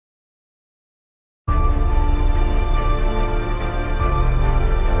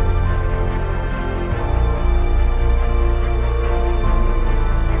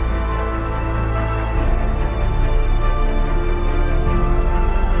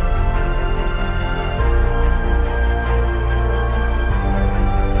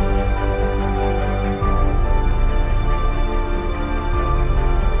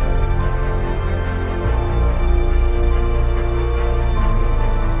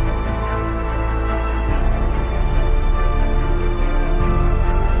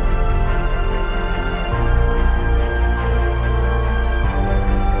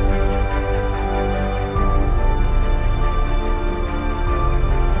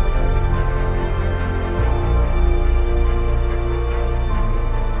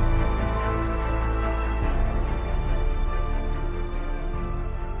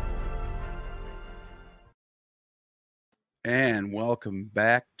welcome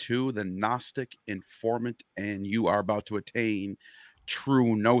back to the Gnostic Informant, and you are about to attain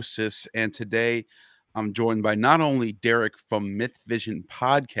true gnosis. And today I'm joined by not only Derek from Myth Vision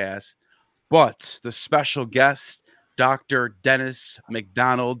Podcast, but the special guest, Dr. Dennis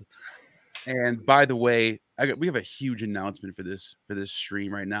MacDonald. And by the way, we have a huge announcement for this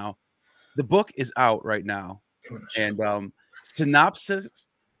stream right now. The book is out right now, and synopsis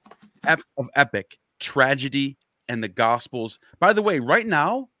of epic tragedy and the Gospels. By the way, right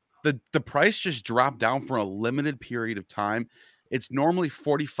now the price just dropped down for a limited period of time. It's normally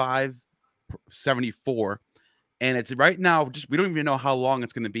 $45.74, and it's right now just we don't even know how long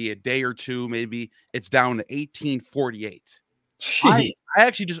it's going to be, a day or two maybe. It's down to $18.48. I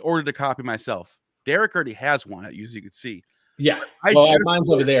actually just ordered a copy myself. Derek already has one, as you can see. Yeah, well,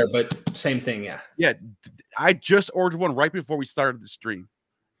 mine's over there, but same thing. Yeah, I just ordered one right before we started the stream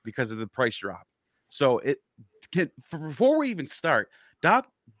because of the price drop. So before we even start,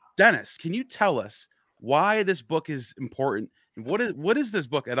 Dennis, can you tell us why this book is important? What is this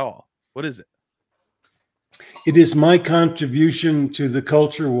book at all? What is it? It is my contribution to the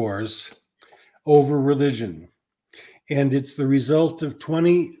culture wars over religion. And it's the result of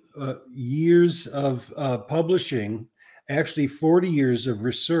 20 years of publishing, actually 40 years of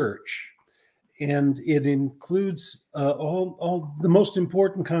research. And it includes all the most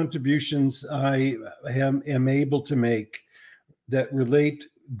important contributions I am able to make that relate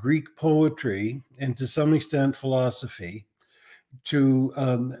Greek poetry and to some extent philosophy to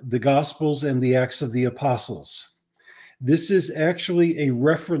the Gospels and the Acts of the Apostles. This is actually a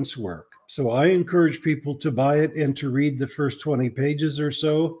reference work. So I encourage people to buy it and to read the first 20 pages or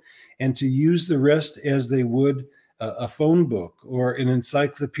so and to use the rest as they would a phone book or an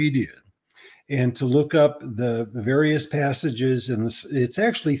encyclopedia, and to look up the various passages. And it's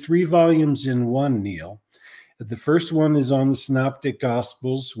actually 3 volumes in one, Neil. The first one is on the Synoptic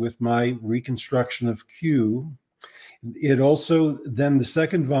Gospels with my reconstruction of Q. It also, then the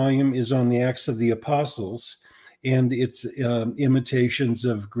second volume is on the Acts of the Apostles and its imitations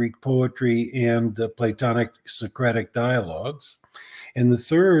of Greek poetry and the Platonic Socratic dialogues. And the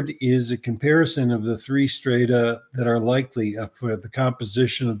third is a comparison of the 3 strata that are likely for the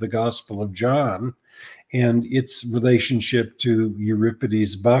composition of the Gospel of John and its relationship to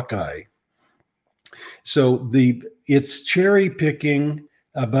Euripides' Bacchae. So it's cherry picking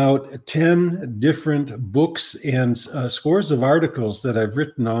about 10 different books and scores of articles that I've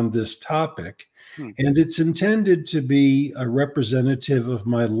written on this topic. And it's intended to be a representative of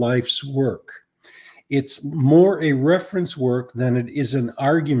my life's work. It's more a reference work than it is an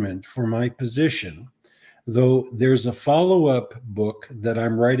argument for my position, though there's a follow-up book that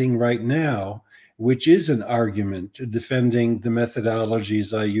I'm writing right now, which is an argument defending the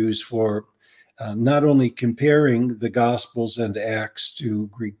methodologies I use for not only comparing the Gospels and Acts to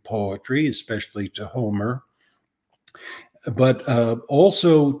Greek poetry, especially to Homer, but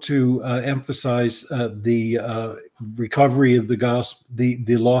also to emphasize the recovery of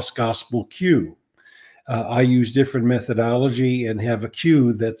the lost gospel Q. I use different methodology and have a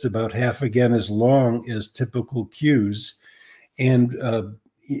Q that's about half again as long as typical Qs, and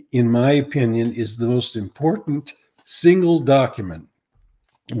in my opinion is the most important single document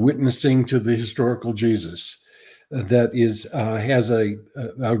witnessing to the historical Jesus that has a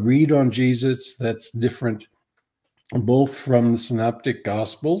read on Jesus that's different both from the Synoptic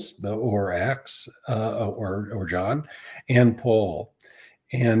Gospels or Acts or John and Paul.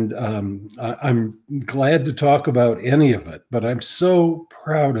 And I'm glad to talk about any of it, but I'm so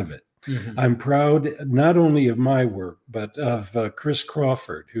proud of it. Mm-hmm. I'm proud not only of my work, but of Chris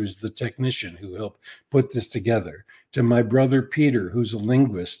Crawford, who's the technician who helped put this together, to my brother Peter, who's a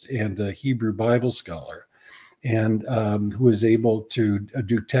linguist and a Hebrew Bible scholar, and who is able to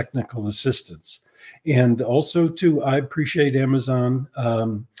do technical assistance. And also I appreciate Amazon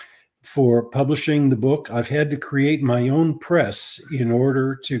for publishing the book. I've had to create my own press in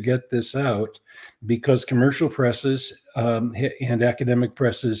order to get this out because commercial presses and academic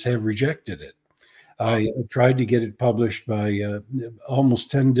presses have rejected it. I tried to get it published by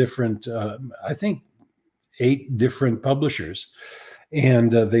almost 10 different, I think 8 different publishers.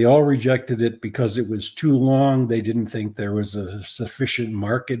 And they all rejected it because it was too long. They didn't think there was a sufficient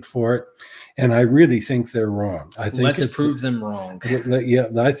market for it. And I really think they're wrong. I think let's prove them wrong. Yeah,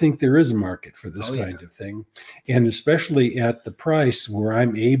 I think there is a market for this kind of thing. And especially at the price where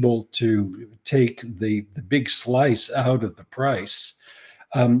I'm able to take the big slice out of the price.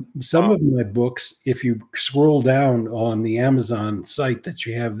 Some of my books, if you scroll down on the Amazon site that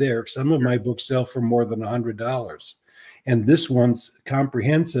you have there, some of my books sell for more than $100. And this one's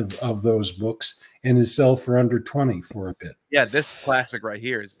comprehensive of those books and is sell for under 20 for a bit. Yeah, this classic right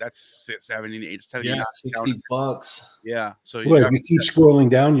here that's 79. Yeah, $60. Yeah, so Well, if you keep scrolling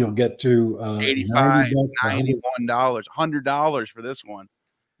down, you'll get to $85, $90, $91, $100 for this one.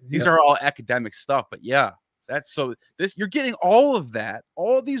 These are all academic stuff, but yeah, that's so this you're getting all of that,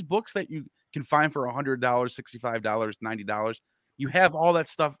 all of these books that you can find for $100, $65, $90. You have all that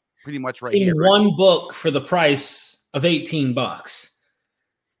stuff pretty much right here. In one book for the price of $18.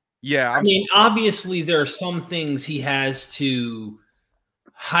 Yeah, I mean, obviously there are some things he has to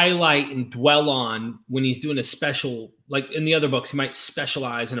highlight and dwell on when he's doing a special, like in the other books, he might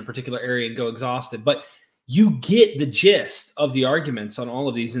specialize in a particular area and go exhaustive, but you get the gist of the arguments on all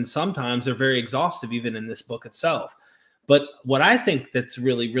of these. And sometimes they're very exhaustive, even in this book itself. But what I think that's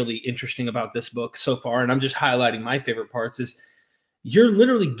really, really interesting about this book so far, and I'm just highlighting my favorite parts, is you're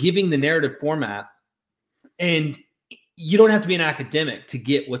literally giving the narrative format, and you don't have to be an academic to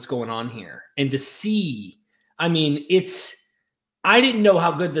get what's going on here and to see. I mean, I didn't know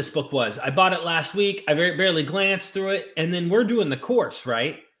how good this book was. I bought it last week. I barely glanced through it. And then we're doing the course,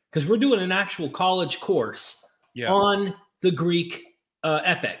 right? Because we're doing an actual college course on the Greek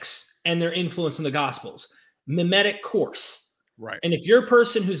epics and their influence in the Gospels. Mimetic course. Right. And if you're a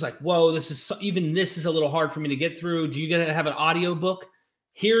person who's like, whoa, this is a little hard for me to get through. Do you get to have an audio book?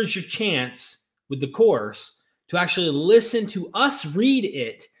 Here's your chance with the course to actually listen to us read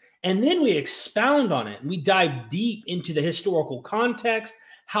it, and then we expound on it. And we dive deep into the historical context,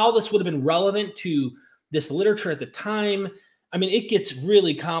 how this would have been relevant to this literature at the time. I mean, it gets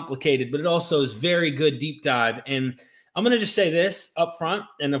really complicated, but it also is very good deep dive. And I'm going to just say this up front.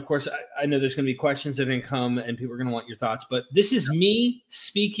 And of course, I know there's going to be questions that are going to come and people are going to want your thoughts, but this is me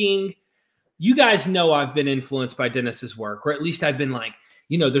speaking. You guys know I've been influenced by Dennis's work, or at least I've been like,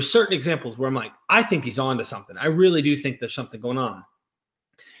 you know, there's certain examples where I'm like, I think he's on to something. I really do think there's something going on.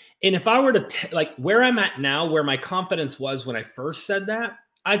 And if I were to like where I'm at now, where my confidence was when I first said that,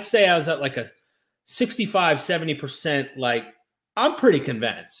 I'd say I was at like a 65, 70%. Like, I'm pretty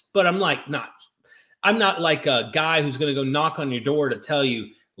convinced, but I'm not like a guy who's going to go knock on your door to tell you,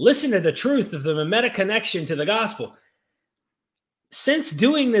 listen to the truth of the mimetic connection to the gospel. Since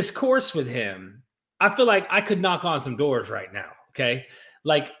doing this course with him, I feel like I could knock on some doors right now. Okay.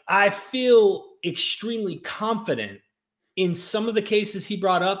 Like, I feel extremely confident in some of the cases he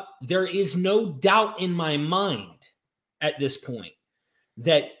brought up. There is no doubt in my mind at this point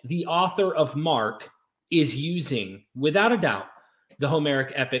that the author of Mark is using, without a doubt, the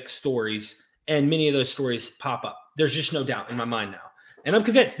Homeric epic stories, and many of those stories pop up. There's just no doubt in my mind now. And I'm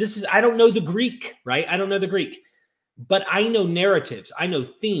convinced I don't know the Greek, right? I don't know the Greek, but I know narratives. I know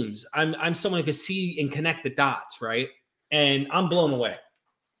themes. I'm someone who can see and connect the dots, right? And I'm blown away.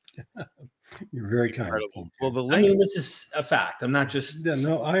 You're very kind. Well, the links, I mean, this is a fact. I'm not just. Yeah,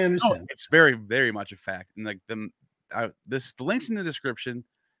 no, I understand. No, it's very, very much a fact. And like the links in the description.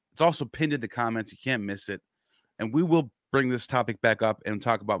 It's also pinned in the comments. You can't miss it. And we will bring this topic back up and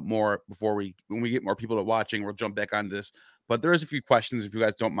talk about more when we get more people to watching. We'll jump back on this. But there is a few questions if you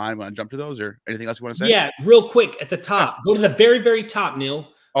guys don't mind. Want to jump to those or anything else you want to say? Yeah, real quick at the top. Go to the very, very top, Neil.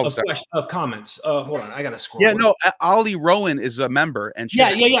 Of comments. Hold on, I gotta scroll. Yeah, no, Ollie Rowan is a member, and yeah.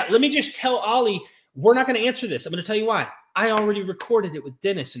 Let me just tell Ollie, we're not going to answer this. I'm going to tell you why. I already recorded it with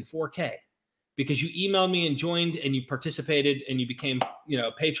Dennis in 4K because you emailed me and joined, and you participated, and you became,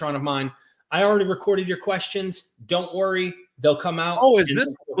 a patron of mine. I already recorded your questions. Don't worry, they'll come out. Oh,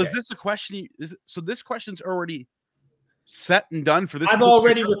 was this a question? So this question's already set and done for this. I've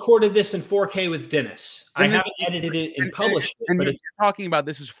already recorded this in 4K with Dennis. I haven't edited it and published it. But you're talking about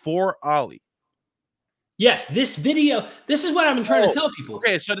this is for Ollie. Yes, this video. This is what I've been trying to tell people.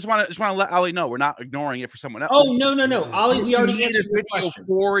 Okay, so I just want to let Ollie know we're not ignoring it for someone else. Oh no, Ollie, we already answered your question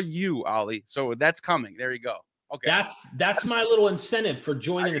for you, Ollie. So that's coming. There you go. Okay, that's my little incentive for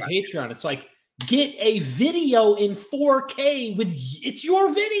joining the Patreon. It's like, get a video in 4K it's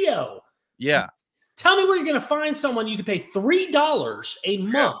your video. Yeah. Tell me where you're going to find someone you can pay $3 a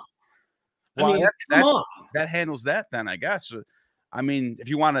month. Well, that handles that then, I guess. I mean, if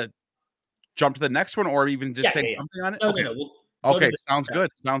you want to jump to the next one or even just say something on it. No. Okay, sounds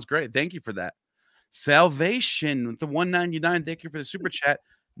good. Sounds great. Thank you for that. Salvation with the 199. Thank you for the super chat.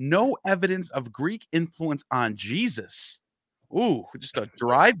 No evidence of Greek influence on Jesus. Ooh, just a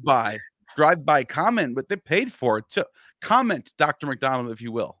drive-by comment, but they paid for it too. Comment, Dr. MacDonald, if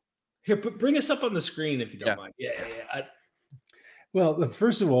you will. Here, bring us up on the screen if you don't mind. Yeah. Well,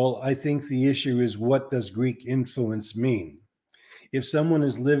 first of all, I think the issue is, what does Greek influence mean? If someone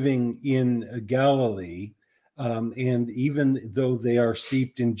is living in Galilee, and even though they are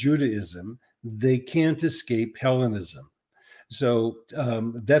steeped in Judaism, they can't escape Hellenism. So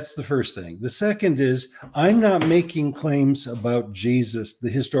that's the first thing. The second is, I'm not making claims about Jesus, the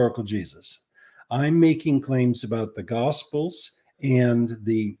historical Jesus. I'm making claims about the Gospels and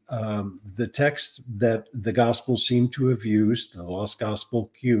the text that the Gospels seem to have used, the Lost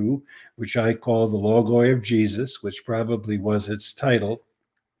Gospel Q, which I call the Logoi of Jesus, which probably was its title.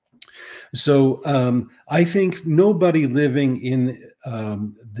 So I think nobody living in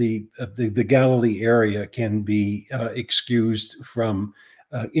the Galilee area can be excused from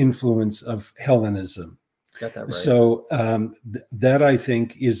influence of Hellenism. Got that right. So that I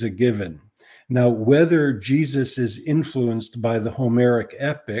think is a given. Now, whether Jesus is influenced by the Homeric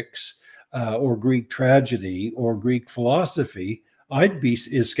epics or Greek tragedy or Greek philosophy, I'd be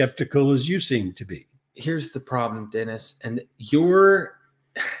as skeptical as you seem to be. Here's the problem, Dennis, and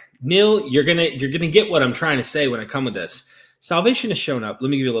Neil, you're gonna get what I'm trying to say when I come with this. Salvation has shown up. Let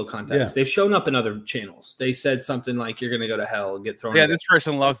me give you a little context. Yeah. They've shown up in other channels. They said something like, "You're gonna go to hell and get thrown." Yeah, this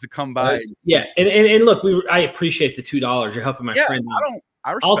person loves to come by. Yeah, and look, I appreciate the $2. You're helping my friend.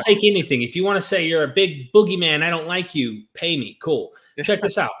 I'll take anything. If you want to say you're a big boogeyman, I don't like you, pay me. Cool. Check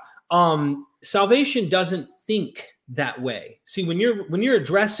this out. Salvation doesn't think that way. See, when you're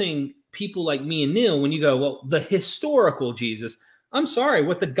addressing people like me and Neil, when you go, well, the historical Jesus, I'm sorry,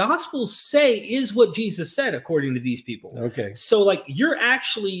 what the Gospels say is what Jesus said, according to these people. Okay. So like you're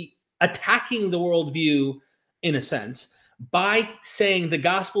actually attacking the worldview in a sense by saying the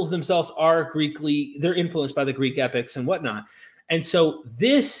Gospels themselves are they're influenced by the Greek epics and whatnot. And so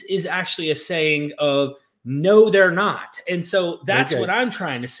this is actually a saying of, no, they're not. And so that's what I'm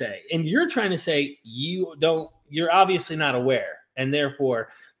trying to say. And you're trying to say you're obviously not aware and therefore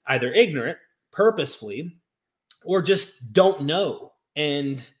either ignorant purposefully or just don't know.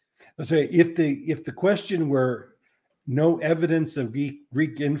 And let's say if the question were no evidence of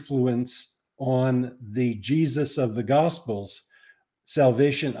Greek influence on the Jesus of the Gospels,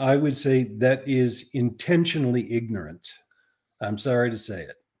 salvation, I would say that is intentionally ignorant. I'm sorry to say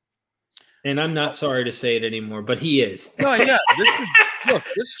it. And I'm not sorry to say it anymore, but he is. No, yeah.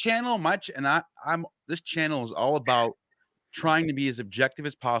 This channel, this channel is all about trying to be as objective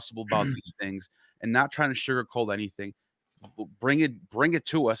as possible about these things and not trying to sugarcoat anything. Bring it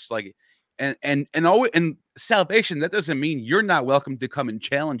to us, like, and salvation. That doesn't mean you're not welcome to come and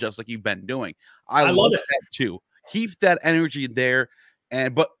challenge us like you've been doing. I love that too. Keep that energy there,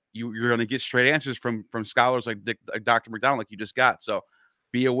 but you're going to get straight answers from scholars like Dr. MacDonald, like you just got. So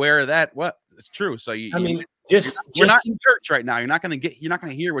be aware of that. What it's true. So we're not in church right now. You're not going to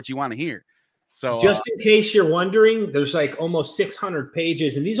hear what you want to hear. So just in case you're wondering, there's like almost 600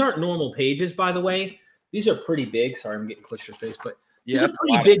 pages, and these aren't normal pages, by the way. These are pretty big. Sorry, I'm getting close to your face, but these are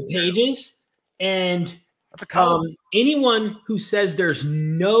pretty big pages. And anyone who says there's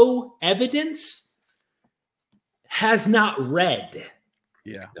no evidence has not read.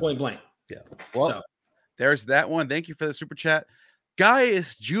 Yeah. Point blank. Yeah. Well, there's that one. Thank you for the super chat.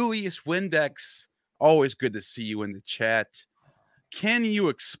 Gaius Julius Windex, always good to see you in the chat. Can you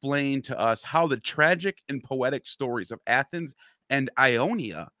explain to us how the tragic and poetic stories of Athens and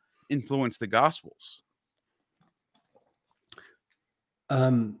Ionia influence the Gospels?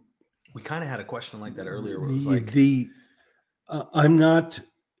 We kind of had a question like that earlier. Where it was like I'm not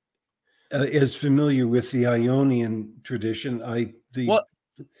as familiar with the Ionian tradition.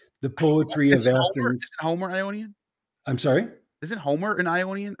 The poetry of Athens. Isn't Homer Ionian? I'm sorry? Isn't Homer an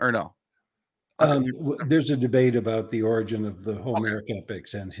Ionian or no? There's a debate about the origin of the Homeric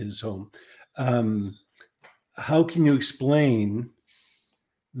epics and his home. How can you explain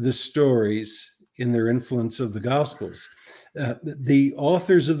the stories in their influence of the Gospels? The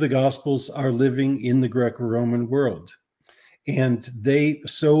authors of the Gospels are living in the Greco-Roman world, and they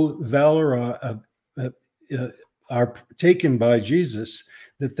are taken by Jesus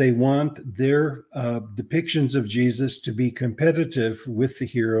that they want their depictions of Jesus to be competitive with the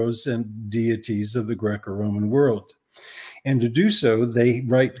heroes and deities of the Greco-Roman world. And to do so, they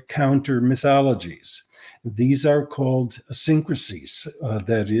write counter mythologies. These are called syncrasies,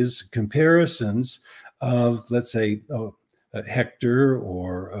 that is, comparisons of, let's say, Hector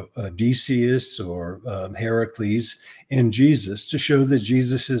or Odysseus or Heracles and Jesus to show that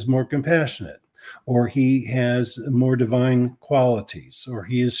Jesus is more compassionate, or he has more divine qualities, or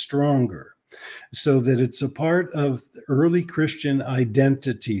he is stronger, so that it's a part of early Christian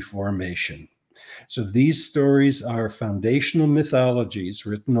identity formation. So these stories are foundational mythologies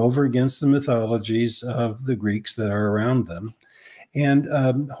written over against the mythologies of the Greeks that are around them. And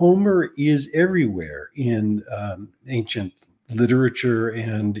Homer is everywhere in ancient literature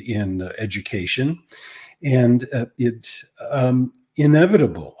and in education. And it's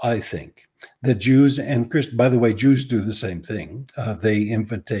inevitable, I think, that Jews and Christians, by the way, Jews do the same thing. They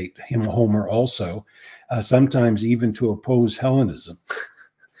imitate Homer also, sometimes even to oppose Hellenism.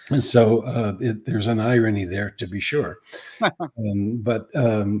 And so there's an irony there, to be sure. That's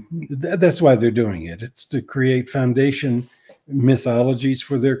why they're doing it. It's to create foundation mythologies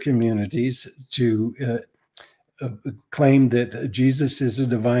for their communities, to claim that Jesus is a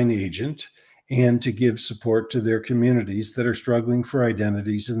divine agent, and to give support to their communities that are struggling for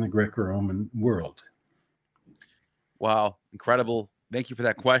identities in the Greco-Roman world. Wow, incredible. Thank you for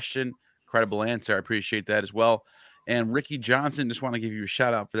that question. Incredible answer. I appreciate that as well. And Ricky Johnson, just want to give you a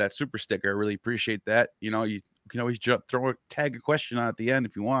shout out for that super sticker. I really appreciate that. You know, you can always tag a question on at the end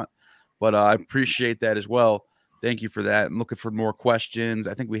if you want, but I appreciate that as well. Thank you for that. I'm looking for more questions.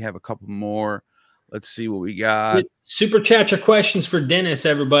 I think we have a couple more. Let's see what we got. Super chat your questions for Dennis,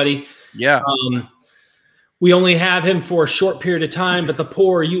 everybody. Yeah. We only have him for a short period of time, but the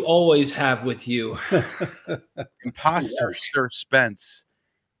poor you always have with you. Imposter, Sir Spence.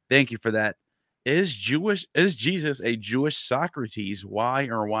 Thank you for that. Is Jesus a Jewish Socrates? Why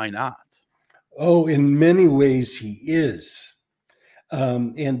or why not? Oh, in many ways he is.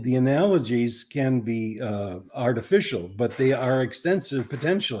 And the analogies can be artificial, but they are extensive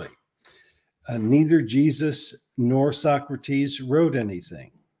potentially. Neither Jesus nor Socrates wrote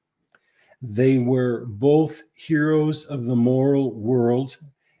anything. They were both heroes of the moral world,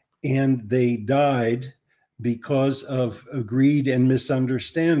 and they died because of greed and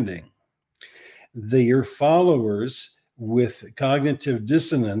misunderstanding. Their followers, with cognitive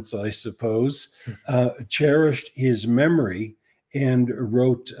dissonance, I suppose, cherished his memory and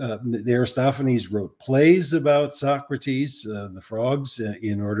wrote, Aristophanes wrote plays about Socrates, the frogs,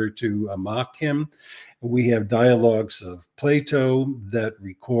 in order to mock him. We have dialogues of Plato that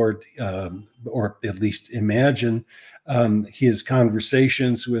record, or at least imagine, his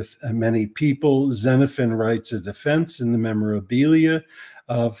conversations with many people. Xenophon writes a defense in the Memorabilia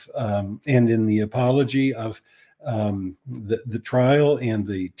of, and in the Apology of the trial and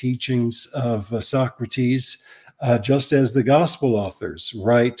the teachings of Socrates. Just as the gospel authors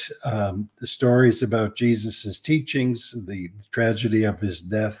write the stories about Jesus's teachings, the tragedy of his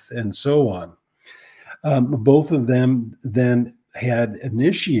death, and so on. Both of them then had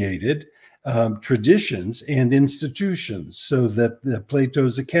initiated traditions and institutions, so that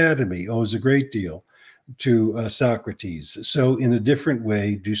Plato's Academy owes a great deal to Socrates. So in a different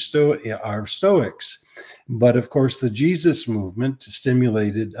way do our Stoics. But of course, the Jesus movement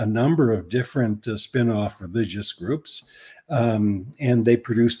stimulated a number of different spin-off religious groups, and they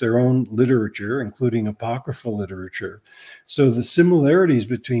produced their own literature, including apocryphal literature. So the similarities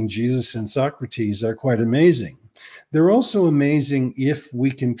between Jesus and Socrates are quite amazing. They're also amazing if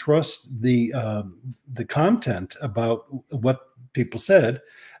we can trust the content about what people said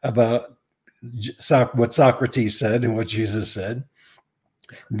about what Socrates said and what Jesus said.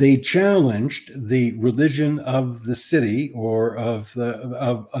 They challenged the religion of the city or of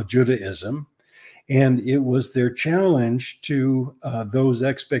Judaism, and it was their challenge to those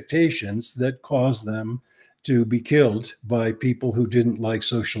expectations that caused them to be killed by people who didn't like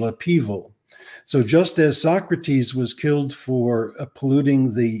social upheaval. So just as Socrates was killed for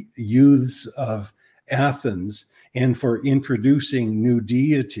polluting the youths of Athens and for introducing new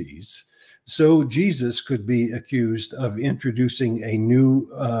deities, so Jesus could be accused of introducing a new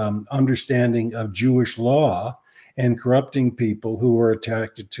understanding of Jewish law and corrupting people who were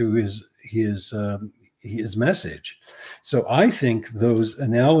attracted to his message. So I think those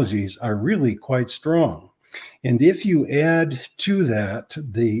analogies are really quite strong. And if you add to that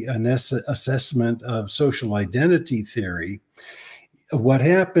the assessment of social identity theory, what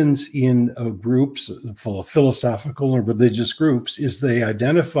happens in groups, philosophical and religious groups, is they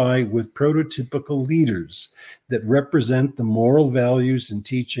identify with prototypical leaders that represent the moral values and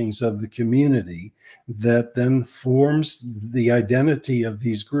teachings of the community that then forms the identity of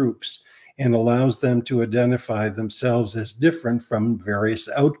these groups and allows them to identify themselves as different from various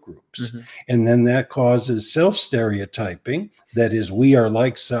outgroups. Mm-hmm. And then that causes self-stereotyping, that is, we are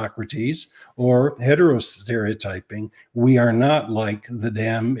like Socrates, or heterostereotyping, we are not like the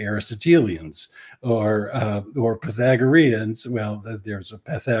damn Aristotelians or Pythagoreans. Well, there's a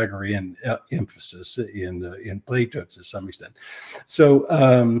Pythagorean emphasis in Plato to some extent. So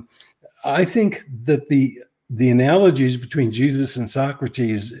I think that the analogies between Jesus and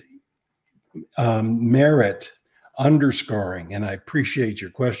Socrates merit underscoring, and I appreciate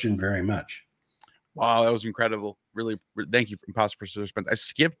your question very much. Wow, that was incredible. Really, thank you, Imposter Spence. I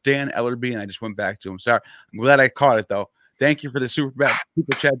skipped Dan Ellerby and I just went back to him. Sorry. I'm glad I caught it, though. Thank you for the super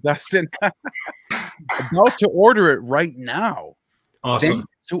chat, Dustin. About to order it right now. Awesome. Thank you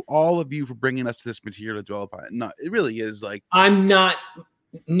to all of you for bringing us this material to dwell upon. No, it really is like, I'm not,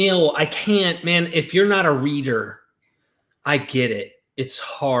 Neil, I can't, man. If you're not a reader, I get it. It's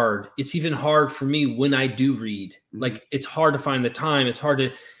hard. It's even hard for me when I do read. Like, it's hard to find the time. It's hard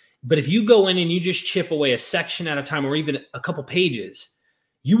to, but if you go in and you just chip away a section at a time or even a couple pages,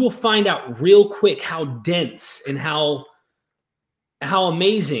 you will find out real quick how dense and how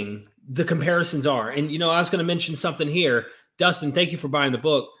amazing the comparisons are. And, you know, I was going to mention something here. Dustin, thank you for buying the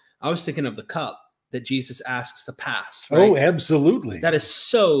book. I was thinking of the cup that Jesus asks to pass. Right? Oh, absolutely. That is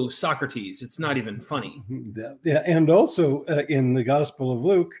so Socrates. It's not even funny. Yeah, and also in the Gospel of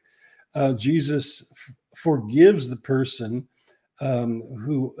Luke, Jesus forgives the person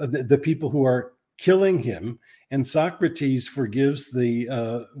who the people who are killing him, and Socrates forgives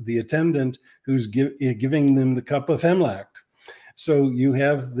the attendant who's giving them the cup of hemlock. So you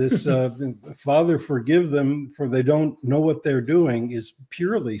have this Father, forgive them, for they don't know what they're doing, is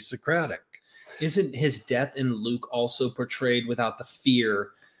purely Socratic. Isn't his death in Luke also portrayed without the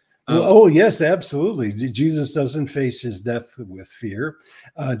fear? Oh, yes, absolutely. Jesus doesn't face his death with fear,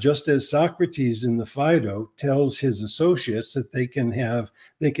 just as Socrates in the Phaedo tells his associates that they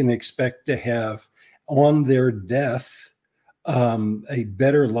can expect to have on their death a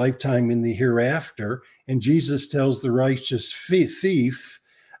better lifetime in the hereafter. And Jesus tells the righteous thief,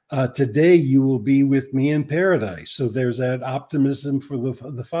 today you will be with me in paradise. So there's that optimism for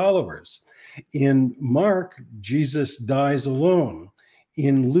the followers. In Mark, Jesus dies alone.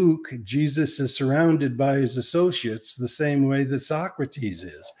 In Luke, Jesus is surrounded by his associates the same way that Socrates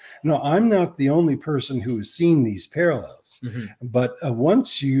is. Now, I'm not the only person who has seen these parallels, but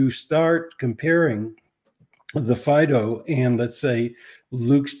once you start comparing the Phaedo and, let's say,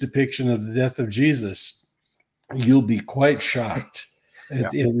 Luke's depiction of the death of Jesus, you'll be quite shocked.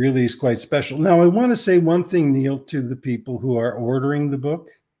 It really is quite special. Now, I want to say one thing, Neil, to the people who are ordering the book.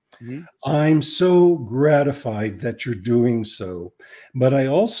 I'm so gratified that you're doing so, but I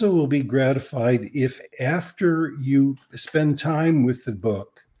also will be gratified if after you spend time with the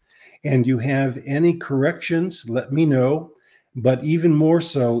book and you have any corrections, let me know. But even more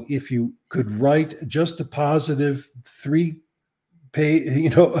so, if you could write just a positive 3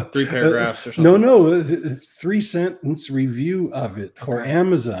 paragraphs or something. No, 3-sentence review of it for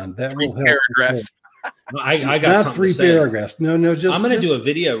Amazon. That will help. Paragraphs. I got not 3 paragraphs. No, just I'm going to do a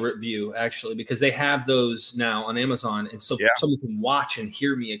video review actually, because they have those now on Amazon, and so someone can watch and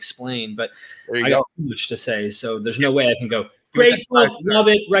hear me explain. But I got too much to say, so there's no way I can go. Great book, love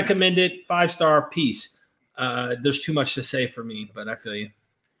it, recommend it, 5-star piece. There's too much to say for me, but I feel you.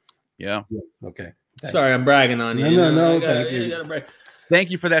 Yeah. Okay. Thanks. Sorry, I'm bragging on you. No. Thank you.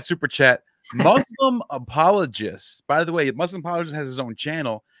 Thank you for that super chat. Muslim Apologists. By the way, Muslim Apologist has his own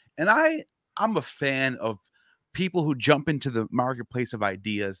channel, and I'm a fan of people who jump into the marketplace of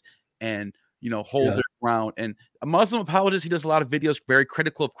ideas and, you know, hold their ground. And a Muslim apologist, he does a lot of videos very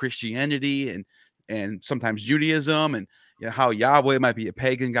critical of Christianity and sometimes Judaism, and, you know, how Yahweh might be a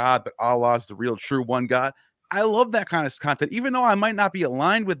pagan god, but Allah is the real true one God. I love that kind of content, even though I might not be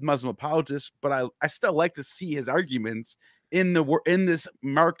aligned with Muslim apologists, but I still like to see his arguments in this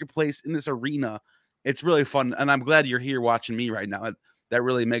marketplace, in this arena. It's really fun, and I'm glad you're here watching me right now. That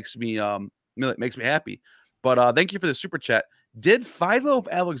really makes me happy. But thank you for the super chat. Did Philo of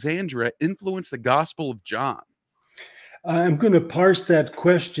Alexandria influence the Gospel of John? I'm going to parse that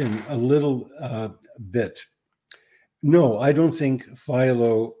question a little bit. No, I don't think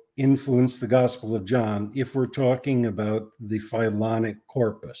Philo influenced the Gospel of John if we're talking about the Philonic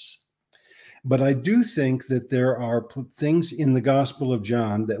corpus. But I do think that there are things in the Gospel of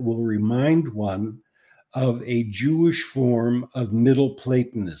John that will remind one of a Jewish form of Middle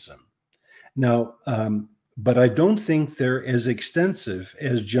Platonism. Now, but I don't think they're as extensive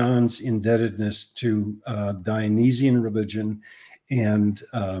as John's indebtedness to Dionysian religion and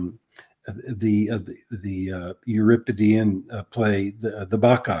the Euripidean play, the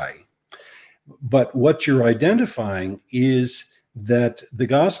Bacchae. But what you're identifying is that the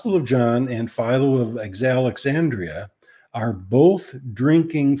Gospel of John and Philo of Alexandria are both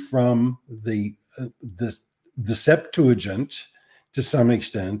drinking from the Septuagint to some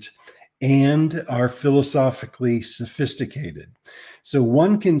extent, and are philosophically sophisticated. So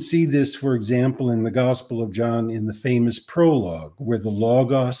one can see this, for example, in the Gospel of John in the famous prologue, where the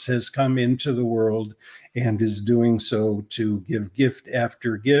Logos has come into the world and is doing so to give gift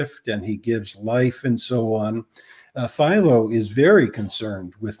after gift, and he gives life and so on. Philo is very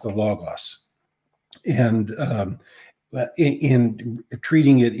concerned with the Logos and in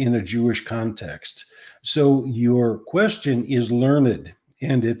treating it in a Jewish context. So your question is learned,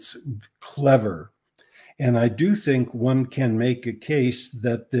 and it's clever. And I do think one can make a case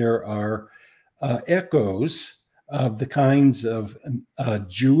that there are echoes of the kinds of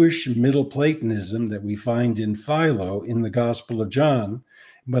Jewish Middle Platonism that we find in Philo in the Gospel of John,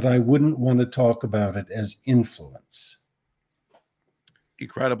 but I wouldn't want to talk about it as influence.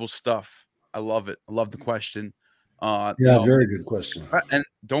 Incredible stuff. I love it. I love the question. Very good question. And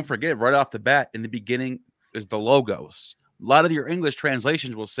don't forget, right off the bat, in the beginning is the logos. A lot of your English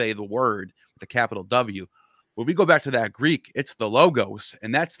translations will say the word with a capital W. When we go back to that Greek, it's the logos,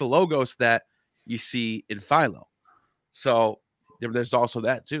 and that's the logos that you see in Philo. So there's also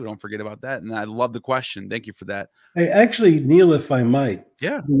that too. Don't forget about that. And I love the question. Thank you for that. Hey, actually, Neil, if I might,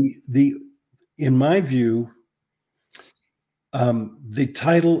 in my view, the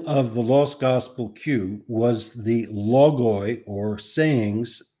title of the Lost Gospel Q was the logoi, or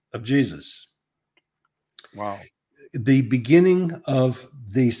sayings, of Jesus. Wow. The beginning of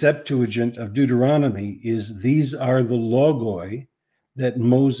the Septuagint of Deuteronomy is, these are the logoi that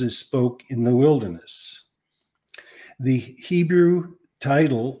Moses spoke in the wilderness. The Hebrew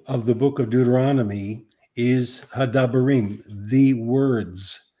title of the book of Deuteronomy is Hadabarim, the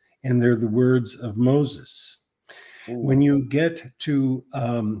words, and they're the words of Moses. Ooh. When you get to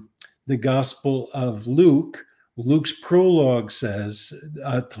the Gospel of Luke, Luke's prologue says,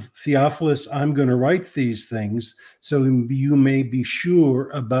 Theophilus, I'm going to write these things so you may be sure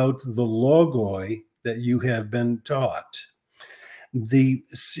about the logoi that you have been taught. The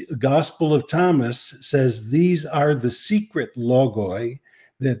Gospel of Thomas says these are the secret logoi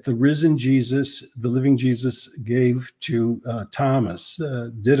that the risen Jesus, the living Jesus, gave to Thomas,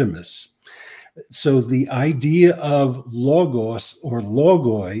 Didymus. So the idea of logos or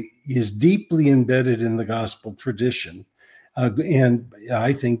logoi is deeply embedded in the gospel tradition. And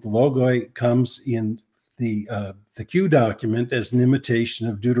I think logoi comes in the Q document as an imitation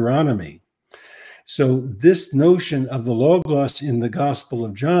of Deuteronomy. So this notion of the logos in the Gospel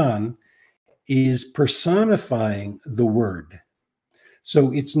of John is personifying the word.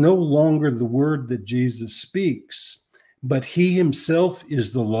 So it's no longer the word that Jesus speaks, but he himself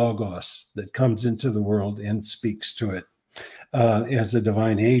is the logos that comes into the world and speaks to it as a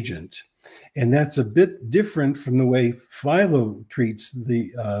divine agent. And that's a bit different from the way Philo treats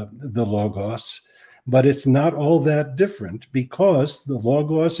the logos, but it's not all that different, because the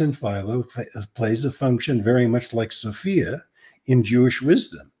logos in Philo plays a function very much like Sophia in Jewish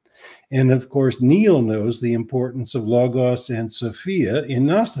wisdom. And of course, Neil knows the importance of logos and Sophia in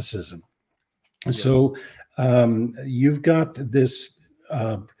Gnosticism. Yeah. So you've got this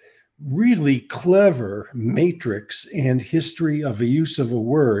really clever matrix and history of the use of a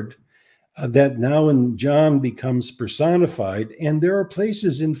word that now in John becomes personified. And there are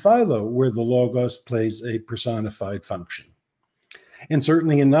places in Philo where the logos plays a personified function. And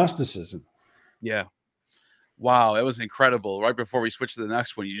certainly in Gnosticism. Yeah. Wow, that was incredible. Right before we switch to the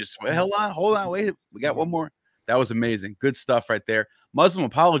next one, you just went, hold on, wait, we got one more. That was amazing. Good stuff right there. Muslim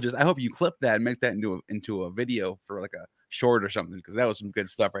apologists, I hope you clip that and make that into a video for like a short or something, because that was some good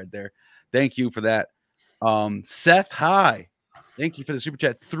stuff right there. Thank you for that. Seth, hi. Thank you for the super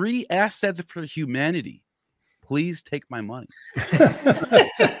chat. 3 assets for humanity. Please take my money.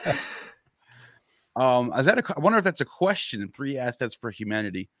 I wonder if that's a question. 3 assets for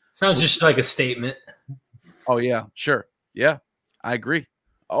humanity. Sounds just like a statement. Oh yeah, sure. Yeah, I agree.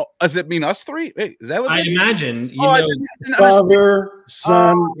 Oh, does it mean us 3? Wait, is that what I imagine? I didn't Father,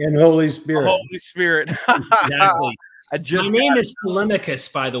 Son, and Holy Spirit. Holy Spirit. Exactly. My name is Telemachus,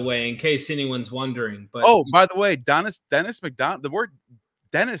 by the way, in case anyone's wondering. But by the way, Dennis MacDonald. The word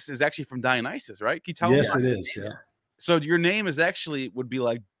Dennis is actually from Dionysus, right? Can you tell me? Yes, it is. Yeah. So your name is would be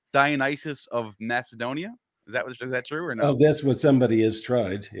like Dionysus of Macedonia. Is that true or no? Oh, that's what somebody has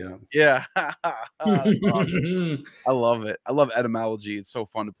tried. Yeah. Yeah. Awesome. I love it. I love etymology. It's so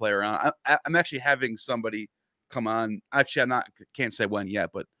fun to play around. I'm actually having somebody come on. Actually, can't say when yet,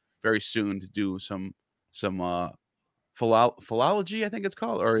 but very soon to do some philology, I think it's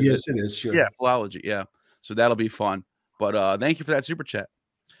called. Or yes, it is. Sure. Yeah, philology. Yeah. So that'll be fun. But thank you for that super chat.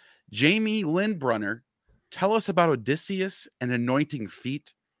 Jamie Lindbrunner, tell us about Odysseus and anointing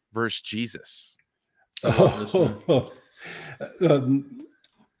feet versus Jesus.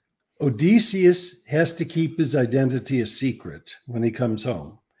 Odysseus has to keep his identity a secret when he comes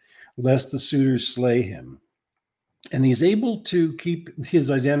home, lest the suitors slay him. And he's able to keep his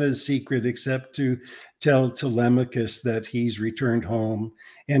identity secret except to tell Telemachus that he's returned home.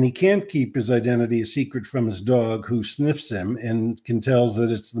 And he can't keep his identity a secret from his dog, who sniffs him and can tell that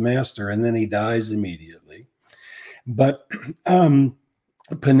it's the master, and then he dies immediately. But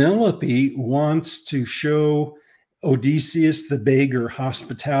Penelope wants to show Odysseus the beggar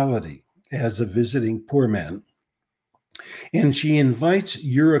hospitality. as a visiting poor man. And she invites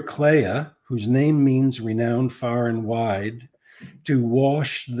Eurycleia, whose name means renowned far and wide, to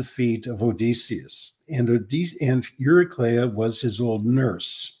wash the feet of Odysseus. And Eurycleia was his old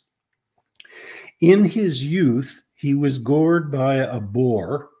nurse. In his youth, he was gored by a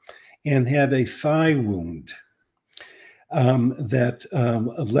boar and had a thigh wound that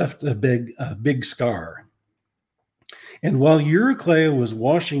left a big scar. And while Eurycleia was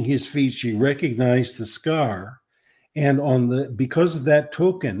washing his feet, she recognized the scar. And because of that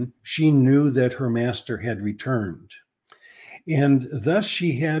token, she knew that her master had returned. And thus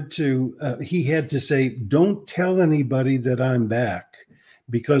he had to say, don't tell anybody that I'm back,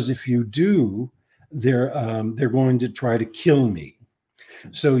 because if you do, they're going to try to kill me.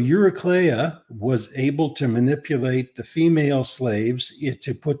 So Eurycleia was able to manipulate the female slaves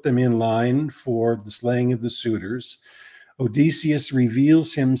to put them in line for the slaying of the suitors. Odysseus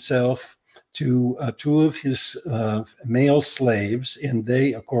reveals himself to two of his male slaves, and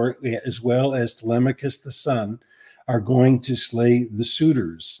they, as well as Telemachus the son, are going to slay the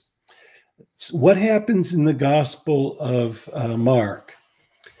suitors. So what happens in the Gospel of Mark?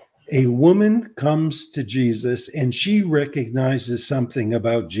 A woman comes to Jesus, and she recognizes something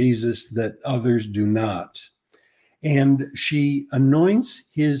about Jesus that others do not. And she anoints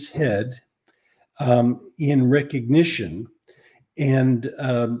his head in recognition. And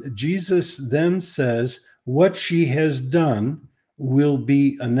Jesus then says, what she has done will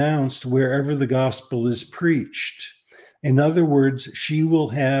be announced wherever the gospel is preached. In other words, she will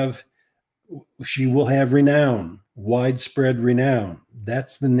have renown, widespread renown.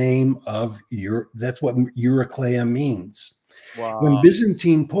 That's the name of that's what Eurycleia means. Wow. When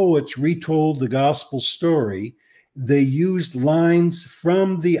Byzantine poets retold the gospel story, they used lines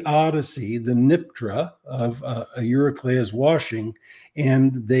from the Odyssey, the Niptra of Eurycleia's washing,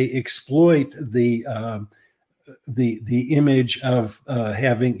 and they exploit the image of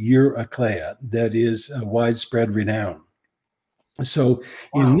having Eurycleia, that is widespread renown. So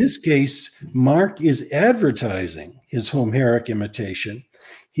in this case, Mark is advertising his Homeric imitation.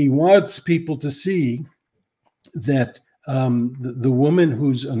 He wants people to see that the woman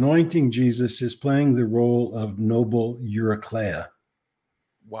who's anointing Jesus is playing the role of noble Eurycleia.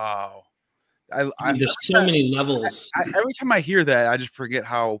 Wow. There's so many levels. Every time I hear that, I just forget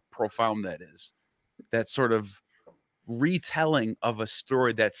how profound that is. That sort of retelling of a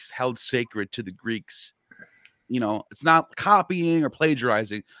story that's held sacred to the Greeks. You know, it's not copying or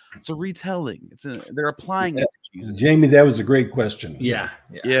plagiarizing. It's a retelling. They're applying it to Jesus. Jamie, that was a great question. Yeah,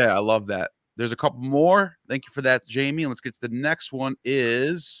 I love that. There's a couple more. Thank you for that, Jamie. Let's get to the next one.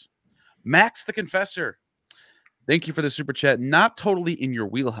 Is Max the Confessor. Thank you for the super chat. Not totally in your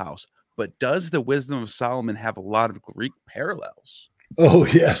wheelhouse, but does the Wisdom of Solomon have a lot of Greek parallels? Oh,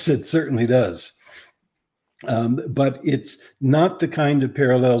 yes, it certainly does. But it's not the kind of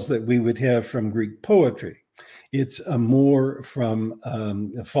parallels that we would have from Greek poetry. It's more from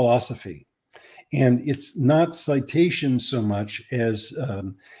philosophy. And it's not citation so much as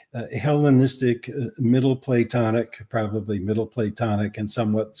Hellenistic, Middle Platonic, probably Middle Platonic and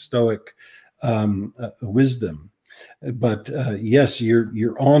somewhat Stoic wisdom. But yes,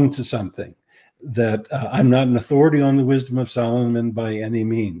 you're on to something. That I'm not an authority on the Wisdom of Solomon by any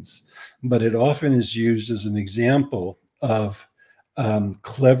means, but it often is used as an example of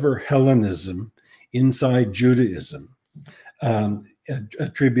clever Hellenism inside Judaism,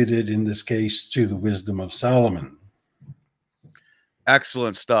 attributed in this case to the Wisdom of Solomon.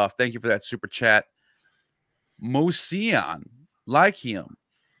 Excellent stuff. Thank you for that super chat. Moseon, like him.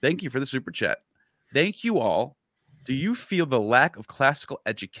 Thank you for the super chat. Thank you all. Do you feel the lack of classical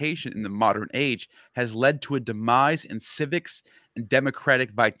education in the modern age has led to a demise in civics and democratic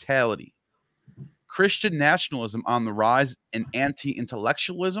vitality? Christian nationalism on the rise and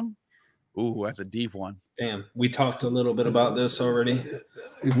anti-intellectualism? Ooh, that's a deep one. Damn, we talked a little bit about this already.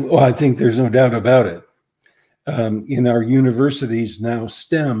 Well, I think there's no doubt about it. In our universities now,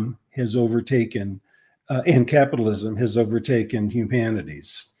 STEM has overtaken, and capitalism has overtaken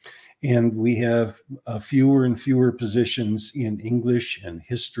humanities. And we have fewer and fewer positions in English and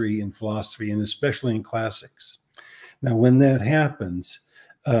history and philosophy, and especially in classics. Now, when that happens,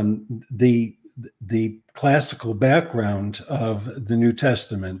 the classical background of the New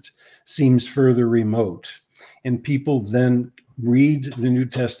Testament seems further remote. And people then read the New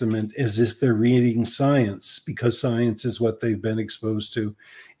Testament as if they're reading science, because science is what they've been exposed to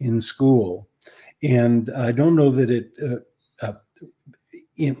in school. And I don't know that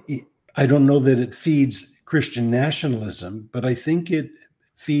I don't know that it feeds Christian nationalism, but I think it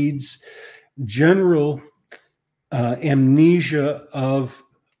feeds general amnesia of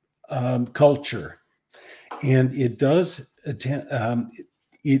culture, and it does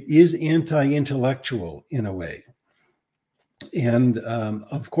it is anti-intellectual in a way. And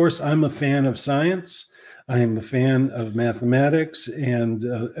of course, I'm a fan of science. I am a fan of mathematics and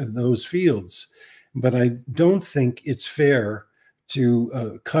those fields, but I don't think it's fair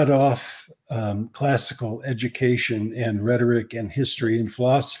to cut off classical education and rhetoric and history and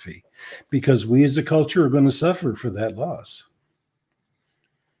philosophy, because we as a culture are going to suffer for that loss.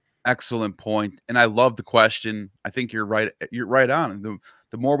 Excellent point. And I love the question. I think you're right. You're right on.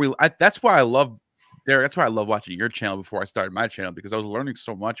 The more that's why I love Derek. That's why I love watching your channel before I started my channel, because I was learning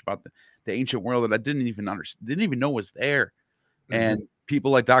so much about the ancient world that I didn't even know was there. Mm-hmm. And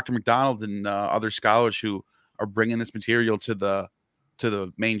people like Dr. MacDonald and other scholars who are bringing this material to the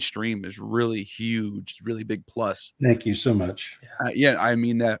mainstream is really huge, really big plus. Thank you so much. Yeah, I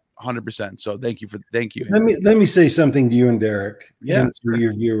mean that 100%. So thank you. Let me say something to you and Derek, and to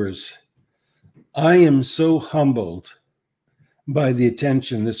your viewers. I am so humbled by the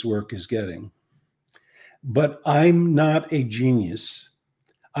attention this work is getting, but I'm not a genius.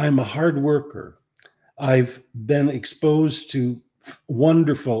 I'm a hard worker. I've been exposed to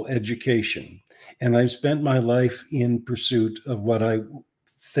wonderful education, and I've spent my life in pursuit of what I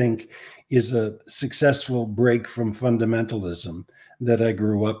think is a successful break from fundamentalism that I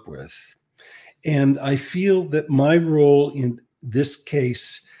grew up with. And I feel that my role in this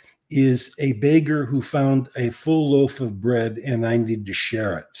case is a beggar who found a full loaf of bread and I need to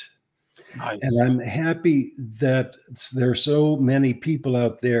share it. Nice. And I'm happy that there are so many people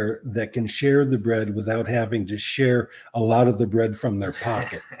out there that can share the bread without having to share a lot of the bread from their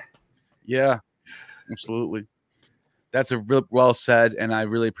pocket. Yeah, absolutely. That's a real well said, and I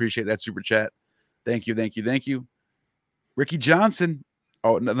really appreciate that super chat. Thank you, thank you, thank you. Ricky Johnson.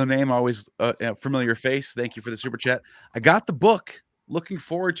 Oh, another name, always familiar face. Thank you for the super chat. I got the book. Looking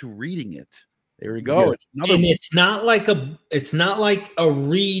forward to reading it. There we go. Yeah. It's another and it's not like a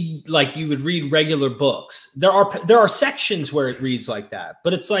read like you would read regular books. There are sections where it reads like that,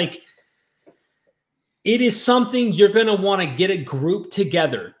 but it's like it is something you're going to want to get a group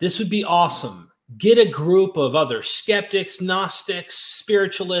together. This would be awesome. Get a group of other skeptics, Gnostics,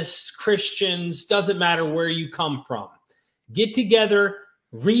 spiritualists, Christians, doesn't matter where you come from. Get together,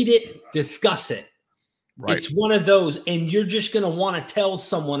 read it, discuss it. Right. It's one of those, and you're just going to want to tell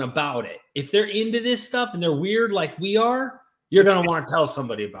someone about it. If they're into this stuff and they're weird like we are, you're going to want to tell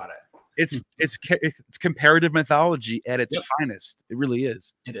somebody about it. It's comparative mythology at its finest. It really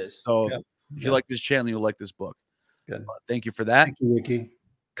is. It is. So if you like this channel, you'll like this book. Good. Thank you for that. Thank you, Ricky.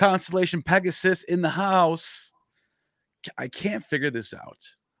 Constellation Pegasus in the house. I can't figure this out.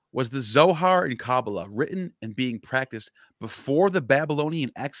 Was the Zohar and Kabbalah written and being practiced before the Babylonian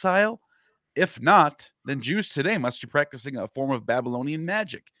exile? If not, then Jews today must be practicing a form of Babylonian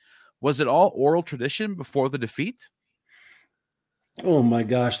magic. Was it all oral tradition before the defeat? Oh my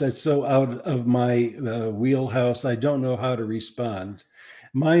gosh, that's so out of my wheelhouse. I don't know how to respond.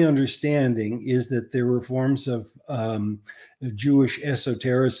 My understanding is that there were forms of Jewish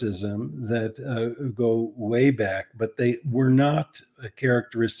esotericism that go way back, but they were not a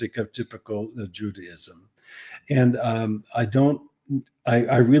characteristic of typical Judaism. And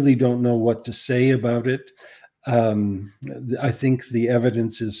I really don't know what to say about it. I think the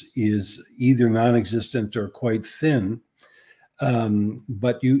evidence is either non-existent or quite thin.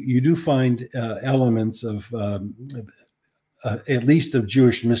 But you do find elements of at least of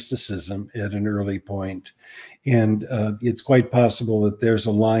Jewish mysticism at an early point. And it's quite possible that there's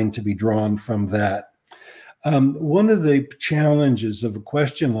a line to be drawn from that. One of the challenges of a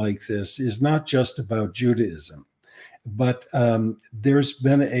question like this is not just about Judaism, but there's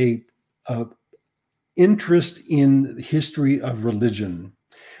been a interest in the history of religion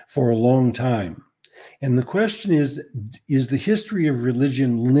for a long time. And the question is the history of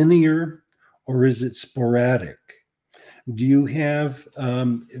religion linear or is it sporadic? Do you have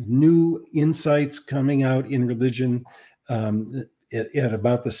new insights coming out in religion at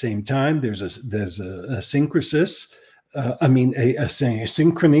about the same time? There's a syncresis, a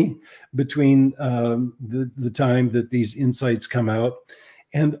synchrony between the time that these insights come out.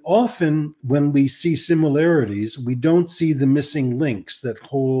 And often when we see similarities, we don't see the missing links that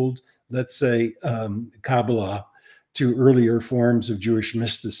hold, let's say, Kabbalah to earlier forms of Jewish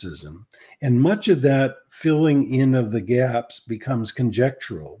mysticism. And much of that filling in of the gaps becomes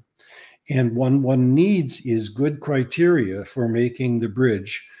conjectural. And one needs is good criteria for making the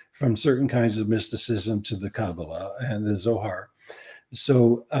bridge from certain kinds of mysticism to the Kabbalah and the Zohar.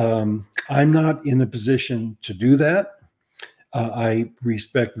 So I'm not in a position to do that. I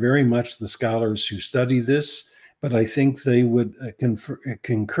respect very much the scholars who study this, but I think they would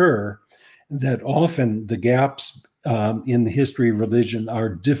concur that often the gaps in the history of religion are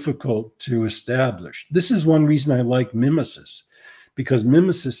difficult to establish. This is one reason I like mimesis, because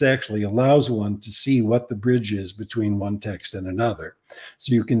mimesis actually allows one to see what the bridge is between one text and another.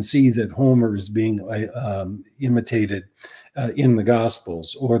 So you can see that Homer is being imitated in the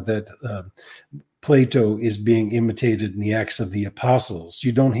Gospels, or that Plato is being imitated in the Acts of the Apostles.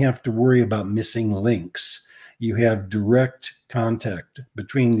 You don't have to worry about missing links. You have direct contact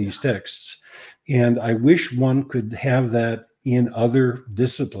between these texts. And I wish one could have that in other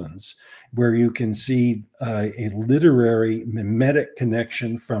disciplines, where you can see a literary mimetic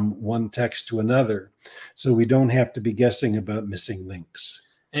connection from one text to another, so we don't have to be guessing about missing links.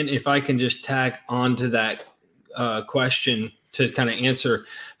 And if I can just tag on to that question to kind of answer,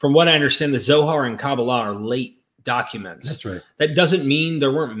 from what I understand, the Zohar and Kabbalah are late documents. That's right. That doesn't mean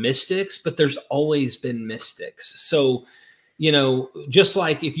there weren't mystics, but there's always been mystics. So, you know, just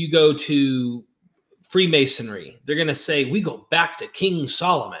like if you go to Freemasonry, they're going to say, we go back to King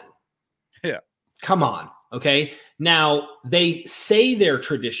Solomon. Yeah. Come on. Okay. Now, they say their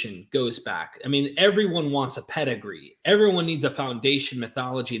tradition goes back. I mean, everyone wants a pedigree. Everyone needs a foundation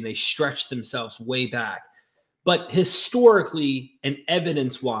mythology, and they stretch themselves way back. But historically and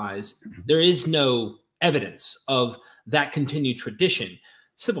evidence-wise, there is no evidence of that continued tradition.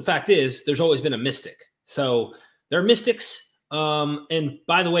 Simple fact is, there's always been a mystic. So there are mystics. And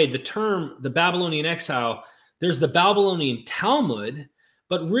by the way, the term, the Babylonian exile, there's the Babylonian Talmud,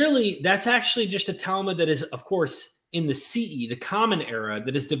 but really that's actually just a Talmud that is, of course, in the CE, the Common Era,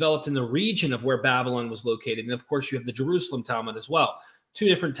 that is developed in the region of where Babylon was located. And of course, you have the Jerusalem Talmud as well. Two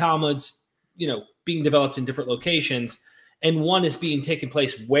different Talmuds, you know, being developed in different locations, and one is being taken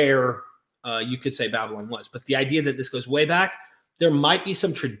place where you could say Babylon was. But the idea that this goes way back, there might be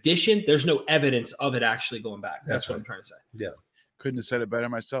some tradition. There's no evidence of it actually going back. That's what I'm trying to say. Yeah. Couldn't have said it better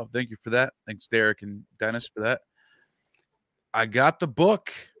myself. Thank you for that. Thanks, Derek and Dennis, for that. I got the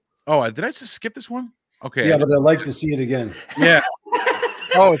book. Oh, did I just skip this one? Okay. Yeah, but I'd like to see it again. Yeah.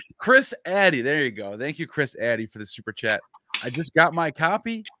 Oh, it's Chris Addy. There you go. Thank you, Chris Addy, for the super chat. I just got my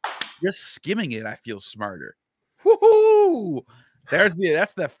copy. Just skimming it, I feel smarter. Woohoo! That's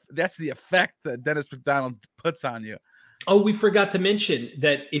the effect that Dennis MacDonald puts on you. Oh, we forgot to mention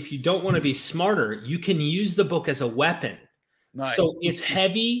that if you don't want to be smarter, you can use the book as a weapon. Nice. So it's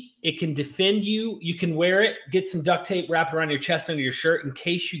heavy. It can defend you. You can wear it, get some duct tape, wrap around your chest under your shirt in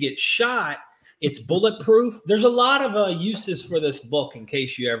case you get shot. It's bulletproof. There's a lot of uses for this book in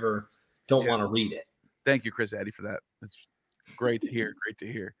case you ever don't want to read it. Thank you, Chris Addy, for that. That's great to hear. Great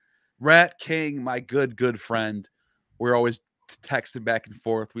to hear. Rat King, my good friend. We're always texting back and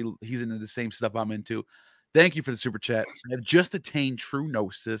forth. He's into the same stuff I'm into. Thank you for the super chat. I have just attained true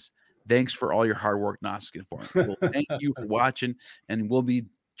gnosis. Thanks for all your hard work, Gnostic Informant. Well, thank you for watching, and we'll be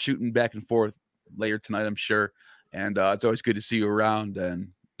shooting back and forth later tonight, I'm sure. And it's always good to see you around, and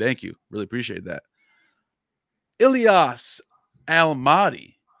thank you. Really appreciate that. Ilyas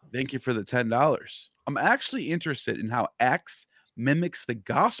Almadi, thank you for the $10. I'm actually interested in how Acts mimics the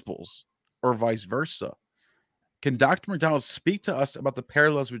Gospels or vice versa. Can Dr. MacDonald speak to us about the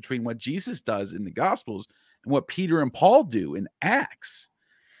parallels between what Jesus does in the Gospels and what Peter and Paul do in Acts?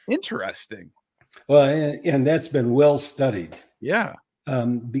 Interesting. Well, and that's been well studied. Yeah.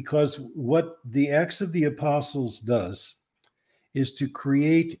 Because what the Acts of the Apostles does is to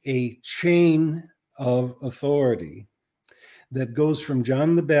create a chain of authority that goes from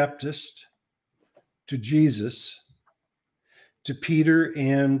John the Baptist to Jesus to Peter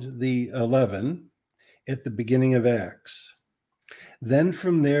and the 11 at the beginning of Acts. Then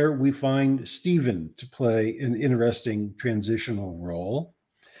from there, we find Stephen to play an interesting transitional role.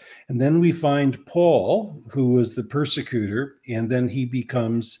 And then we find Paul, who was the persecutor, and then he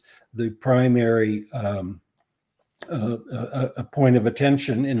becomes the primary a point of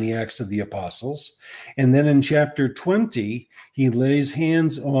attention in the Acts of the Apostles. And then in chapter 20, he lays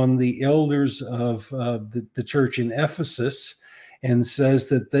hands on the elders of the church in Ephesus and says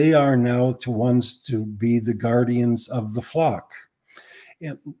that they are now the ones to be the guardians of the flock.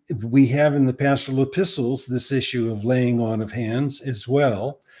 And we have in the pastoral epistles this issue of laying on of hands as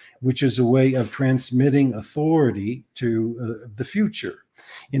well, which is a way of transmitting authority to the future.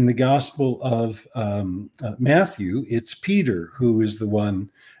 In the Gospel of Matthew, it's Peter who is the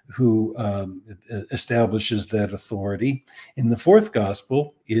one who establishes that authority. In the fourth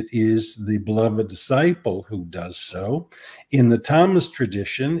Gospel, it is the beloved disciple who does so. In the Thomas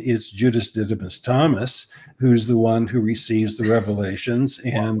tradition, it's Judas Didymus Thomas, who's the one who receives the revelations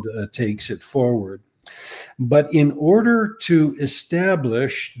and takes it forward. But in order to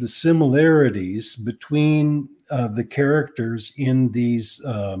establish the similarities between the characters in these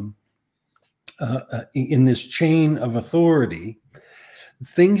in this chain of authority,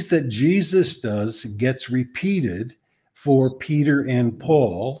 things that Jesus does gets repeated for Peter and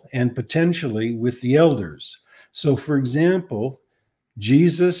Paul, and potentially with the elders. So, for example,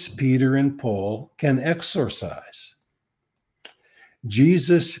 Jesus, Peter, and Paul can exorcise.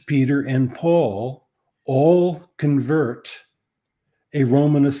 Jesus, Peter, and Paul all convert a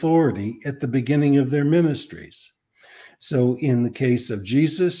Roman authority at the beginning of their ministries. So in the case of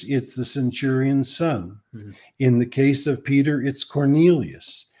Jesus, it's the centurion's son. Mm-hmm. In the case of Peter, it's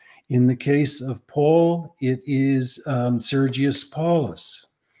Cornelius. In the case of Paul, it is Sergius Paulus,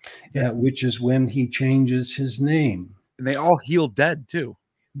 which is when he changes his name. And they all heal dead too.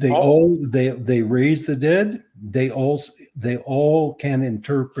 They raise the dead. They all can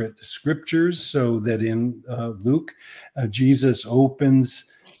interpret scriptures, so that in Luke, Jesus opens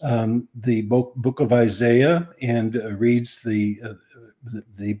the book of Isaiah and reads the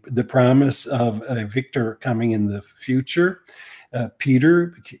promise of a victor coming in the future.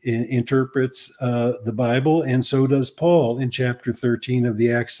 Peter interprets the Bible, and so does Paul in chapter 13 of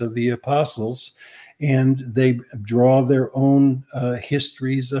the Acts of the Apostles. And they draw their own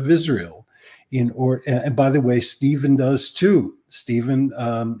histories of Israel. And by the way, Stephen does too. Stephen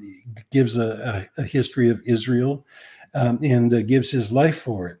gives a history of Israel and gives his life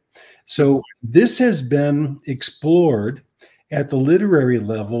for it. So this has been explored at the literary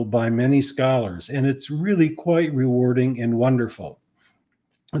level by many scholars, and it's really quite rewarding and wonderful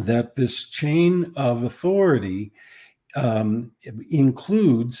that this chain of authority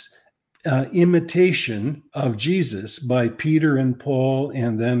includes imitation of Jesus by Peter and Paul,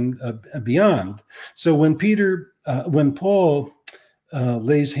 and then beyond. So when Paul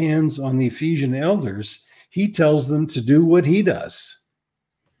lays hands on the Ephesian elders, he tells them to do what he does,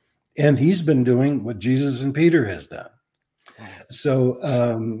 and he's been doing what Jesus and Peter has done. So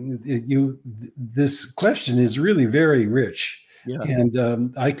this question is really very rich. Yeah.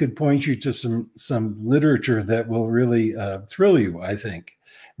 And I could point you to some literature that will really thrill you, I think,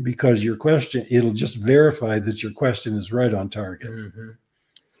 because your question, it'll just verify that your question is right on target. Mm-hmm.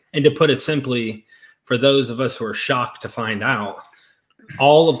 And to put it simply, for those of us who are shocked to find out,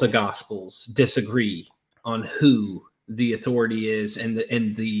 all of the Gospels disagree on who the authority is and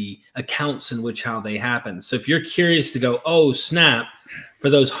the accounts in which how they happen. So if you're curious to go, oh, snap, for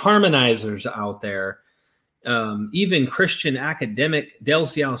those harmonizers out there, even Christian academic Dale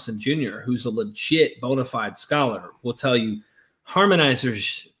C. Allison Jr., who's a legit bona fide scholar, will tell you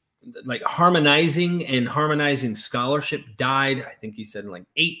harmonizers, like harmonizing scholarship died, I think he said in like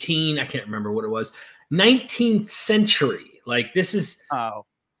I can't remember what it was, 19th century. Like this is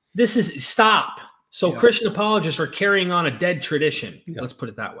stop. So yeah. Christian apologists are carrying on a dead tradition. Yeah. Let's put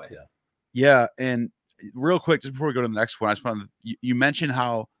it that way. Yeah. And real quick, just before we go to the next one, I just wanted you mentioned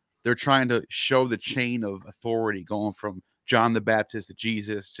how they're trying to show the chain of authority going from John the Baptist to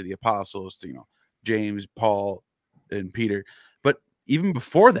Jesus to the apostles to, James, Paul, and Peter. But even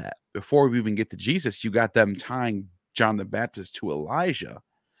before that, before we even get to Jesus, you got them tying John the Baptist to Elijah.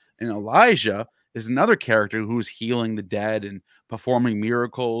 And Elijah is another character who's healing the dead and performing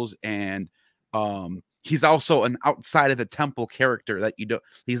miracles. And he's also an outside of the temple character that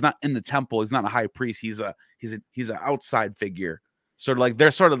he's not in the temple. He's not a high priest. He's an outside figure. Sort of like they're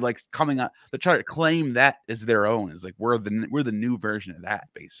sort of like coming up. They're trying to claim that as their own. It's like we're the new version of that,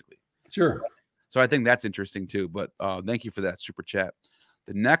 basically. Sure. So I think that's interesting too. But thank you for that super chat.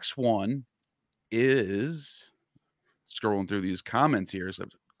 The next one is scrolling through these comments here. So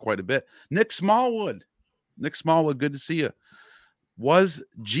quite a bit. Nick Smallwood, good to see you. Was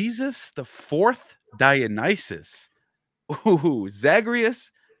Jesus the fourth Dionysus? Ooh,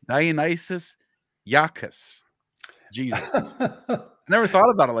 Zagreus, Dionysus, Iacchus. Jesus. Never thought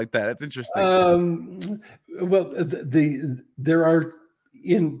about it like that. That's interesting. Well, there are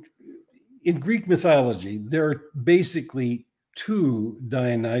in Greek mythology, there are basically two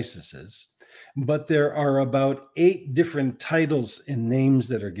Dionysuses, but there are about 8 different titles and names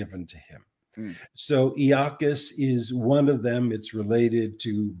that are given to him. So Iacchus is one of them. It's related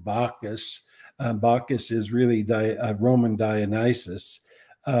to Bacchus. Bacchus is really a Roman Dionysus.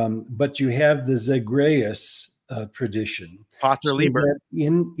 But you have the Zagreus tradition. Pater Liber.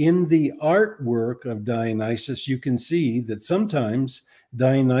 In the artwork of Dionysus, you can see that sometimes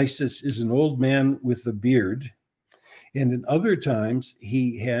Dionysus is an old man with a beard, and in other times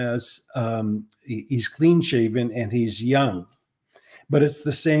he's clean shaven and he's young, but it's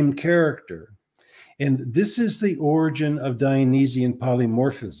the same character. And this is the origin of Dionysian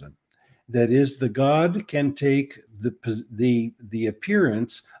polymorphism. That is, the god can take the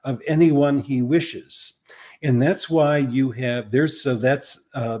appearance of anyone he wishes. And that's why you have there's so that's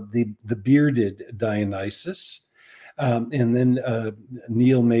the bearded Dionysus. And then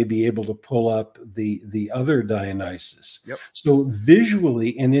Neil may be able to pull up the other Dionysus. Yep. So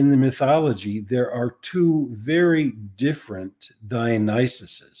visually and in the mythology, there are two very different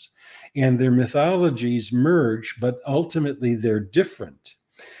Dionysuses, and their mythologies merge, but ultimately they're different.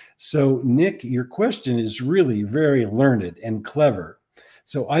 So Nick, your question is really very learned and clever.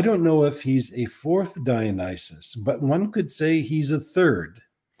 So I don't know if he's a fourth Dionysus, but one could say he's a third.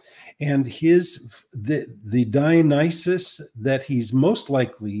 And the Dionysus that he's most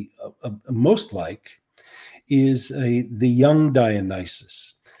likely most like is the young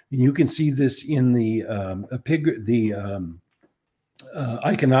Dionysus. And you can see this in the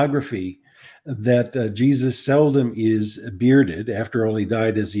iconography that Jesus seldom is bearded. After all, he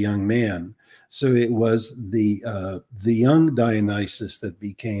died as a young man. So it was the young Dionysus that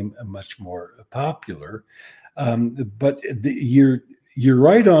became much more popular. But you're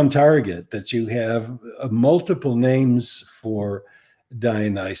right on target that you have multiple names for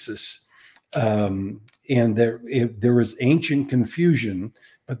Dionysus. And there was ancient confusion,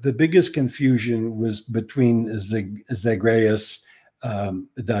 but the biggest confusion was between Zagreus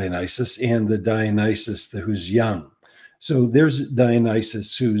Dionysus and the Dionysus who's young. So there's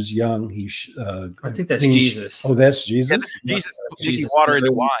Dionysus who's young. I think that's Jesus. Oh, that's Jesus? Yeah, Jesus making water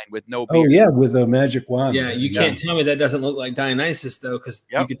into wine with no beard. Oh, yeah, with a magic wand. Yeah, you can't tell me that doesn't look like Dionysus, though, because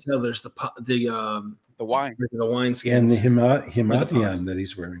you could tell there's the wine. The wine skins. And the himation that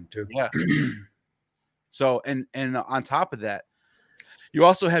he's wearing, too. Yeah. So, and on top of that, you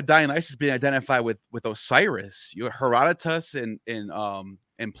also have Dionysus being identified with Osiris. You Herodotus and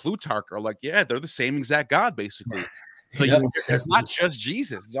Plutarch are like, yeah, they're the same exact god, basically. So it's not just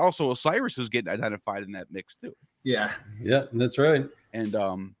Jesus; it's also Osiris who's getting identified in that mix too. Yeah, yeah, that's right. And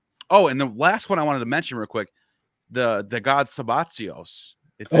and the last one I wanted to mention real quick, the god Sabazios.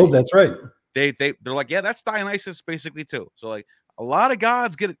 That's right. They're like, yeah, that's Dionysus basically too. So like a lot of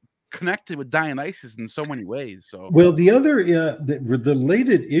gods get connected with Dionysus in so many ways. So well, the other the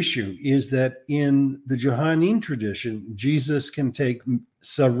related issue is that in the Johannine tradition, Jesus can take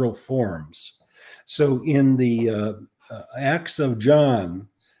several forms. So in the Acts of John,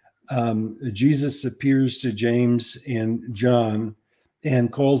 Jesus appears to James and John and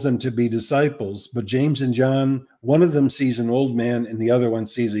calls them to be disciples. But James and John, one of them sees an old man and the other one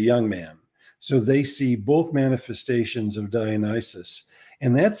sees a young man. So they see both manifestations of Dionysus.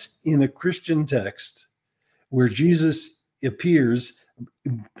 And that's in a Christian text where Jesus appears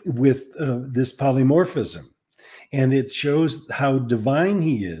with this polymorphism. And it shows how divine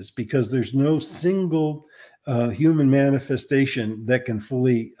he is, because there's no single human manifestation that can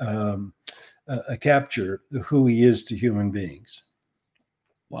fully capture who he is to human beings.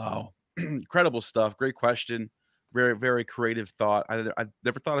 Wow. Incredible stuff. Great question. Very, very creative thought. I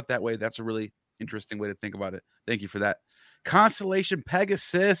never thought it that way. That's a really interesting way to think about it. Thank you for that. Constellation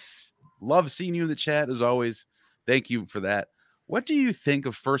Pegasus. Love seeing you in the chat as always. Thank you for that. What do you think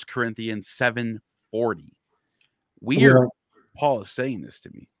of 1 Corinthians 7:40? Weird. Well, Paul is saying this to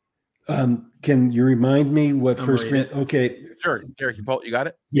me. Can you remind me what First Corinthians? Okay, sure. Derek, you got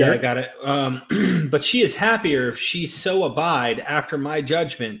it? Yeah, I got it. But she is happier if she so abide after my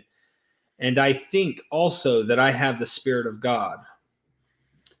judgment, and I think also that I have the Spirit of God.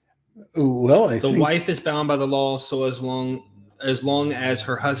 Well, the wife is bound by the law, so as long as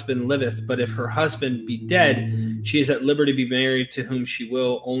her husband liveth. But if her husband be dead, she is at liberty to be married to whom she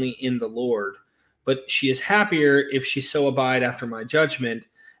will, only in the Lord. But she is happier if she so abide after my judgment,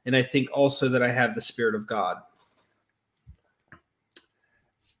 and I think also that I have the Spirit of God.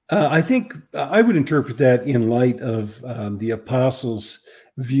 I think I would interpret that in light of the apostles'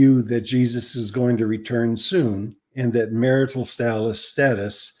 view that Jesus is going to return soon, and that marital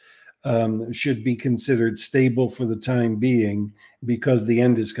status should be considered stable for the time being because the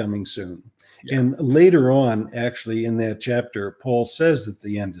end is coming soon. Yeah. And later on, actually, in that chapter, Paul says that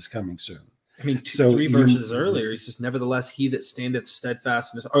the end is coming soon. I mean, three verses earlier, he says, nevertheless, he that standeth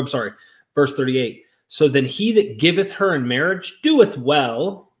steadfast. Verse 38. So then he that giveth her in marriage doeth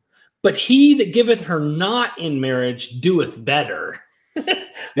well, but he that giveth her not in marriage doeth better.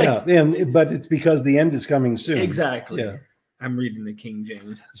 But it's because the end is coming soon. Exactly. Yeah. I'm reading the King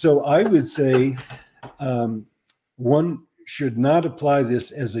James. So I would say one should not apply this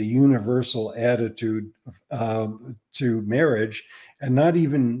as a universal attitude to marriage, and not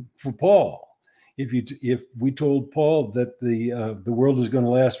even for Paul. If we told Paul that the world is going to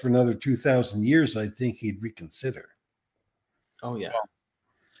last for another 2,000 years, I think he'd reconsider. Oh yeah, well,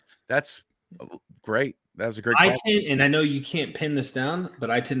 that's great. That was a great. And I know you can't pin this down, but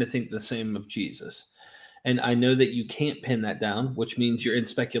I tend to think the same of Jesus. And I know that you can't pin that down, which means you're in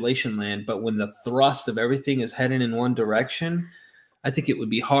speculation land. But when the thrust of everything is heading in one direction, I think it would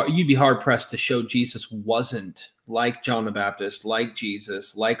be hard. You'd be hard pressed to show Jesus wasn't like John the Baptist, like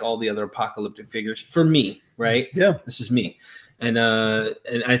Jesus, like all the other apocalyptic figures. For me, right? Yeah, this is me, and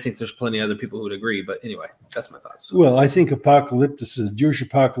I think there's plenty of other people who would agree. But anyway, that's my thoughts. Well, I think Jewish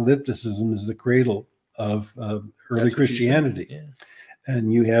apocalypticism is the cradle of early Christianity. Yeah.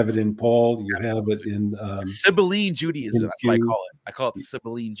 And you have it in Paul. You have it in Sibylline Judaism. I call it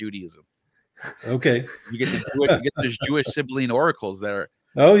Sibylline Judaism. Okay, you get those Jewish Sibylline oracles there.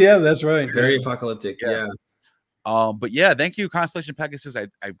 Oh yeah, that's right. Very apocalyptic. Yeah. But yeah, thank you, Constellation Pegasus. I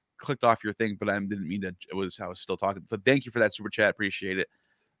clicked off your thing, but I didn't mean to. I was still talking. But thank you for that super chat. Appreciate it.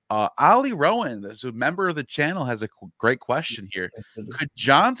 Ali Rowan, as a member of the channel, has a great question here. Could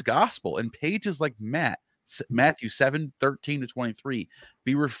John's gospel in pages like Matthew 7:13-23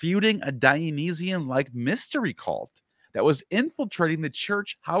 be refuting a Dionysian-like mystery cult that was infiltrating the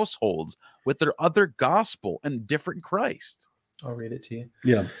church households with their other gospel and different Christ? I'll read it to you.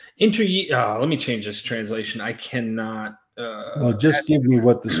 Yeah. Let me change this translation. I cannot. Well, just give me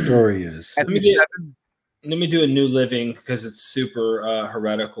what the story is. Let me do a New Living because it's super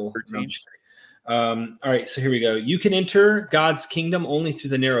heretical. All right, so here we go. You can enter God's kingdom only through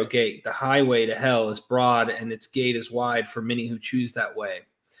the narrow gate. The highway to hell is broad and its gate is wide for many who choose that way.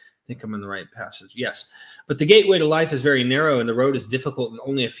 I think I'm in the right passage. Yes. But the gateway to life is very narrow and the road is difficult and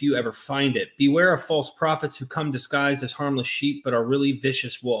only a few ever find it. Beware of false prophets who come disguised as harmless sheep but are really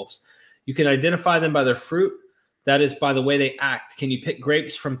vicious wolves. You can identify them by their fruit. That is, by the way they act. Can you pick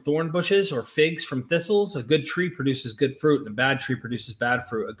grapes from thorn bushes or figs from thistles? A good tree produces good fruit, and a bad tree produces bad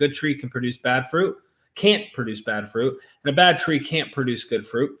fruit. A good tree can produce bad fruit, can't produce bad fruit, and a bad tree can't produce good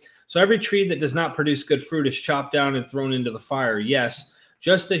fruit. So every tree that does not produce good fruit is chopped down and thrown into the fire. Yes,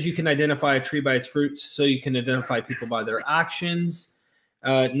 just as you can identify a tree by its fruits, so you can identify people by their actions.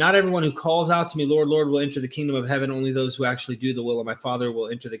 Not everyone who calls out to me, Lord, Lord, will enter the kingdom of heaven. Only those who actually do the will of my Father will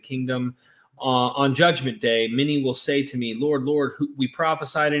enter the kingdom. On judgment day, many will say to me, Lord, Lord, we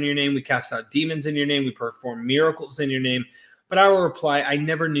prophesied in your name. We cast out demons in your name. We performed miracles in your name. But I will reply, I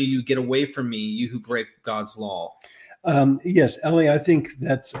never knew you. Get away from me, you who break God's law. Yes, Ellie, I think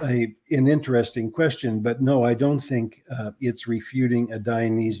that's an interesting question. But no, I don't think it's refuting a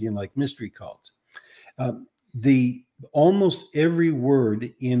Dionysian-like mystery cult. Almost every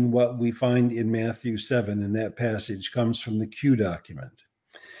word in what we find in Matthew 7 in that passage comes from the Q document.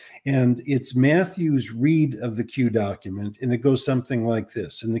 And it's Matthew's read of the Q document, and it goes something like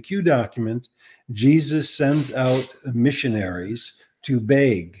this. In the Q document, Jesus sends out missionaries to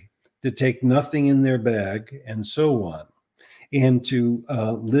beg, to take nothing in their bag, and so on, and to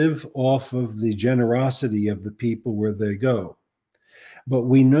live off of the generosity of the people where they go. But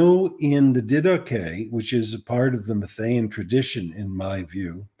we know in the Didache, which is a part of the Matthean tradition, in my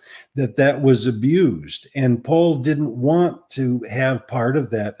view, that was abused. And Paul didn't want to have part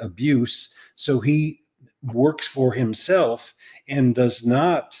of that abuse, so he works for himself and does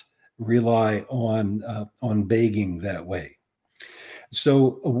not rely on begging that way.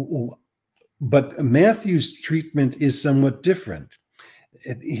 So, but Matthew's treatment is somewhat different.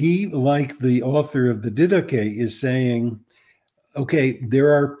 He, like the author of the Didache, is saying, okay,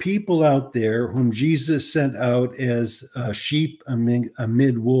 there are people out there whom Jesus sent out as sheep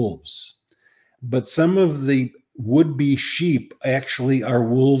amid wolves. But some of the would-be sheep actually are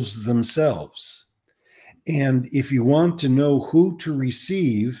wolves themselves. And if you want to know who to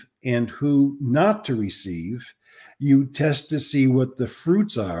receive and who not to receive, you test to see what the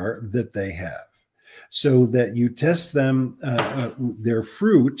fruits are that they have. So that you test them, their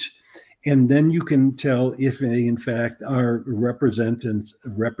fruit, and then you can tell if they, in fact, are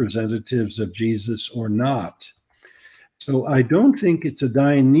representatives of Jesus or not. So I don't think it's a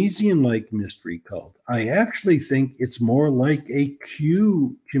Dionysian-like mystery cult. I actually think it's more like a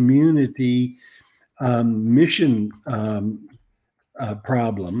Q community mission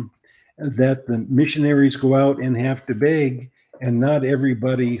problem, that the missionaries go out and have to beg, and not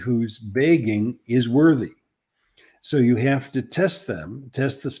everybody who's begging is worthy. So you have to test them,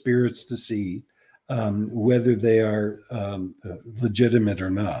 test the spirits to see whether they are legitimate or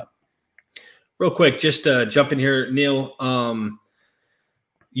not. Real quick, just jump in here, Neil.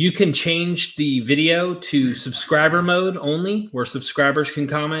 You can change the video to subscriber mode only, where subscribers can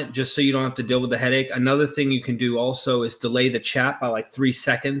comment, just so you don't have to deal with the headache. Another thing you can do also is delay the chat by like 3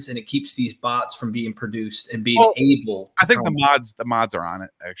 seconds, and it keeps these bots from being produced and being able to I think comment. the mods are on it,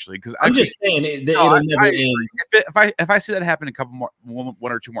 actually, because I'm just saying it'll never end. If I see that happen a couple more,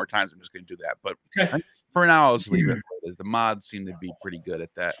 one or two more times, I'm just going to do that. But okay, for now, I'll just leave it as the mods seem to be pretty good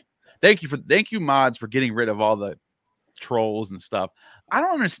at that. thank you mods for getting rid of all the trolls and stuff. I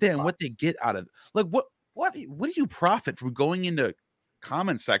don't understand what they get out of, like, what do you profit from going into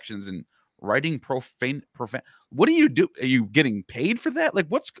comment sections and writing profane? What do you do? Are you getting paid for that? Like,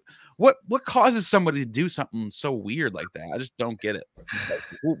 what causes somebody to do something so weird like that? I just don't get it.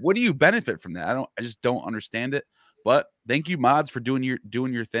 What do you benefit from that? I just don't understand it. But thank you, mods, for doing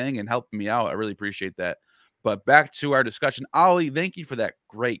your thing and helping me out. I really appreciate that. But back to our discussion. Ollie, thank you for that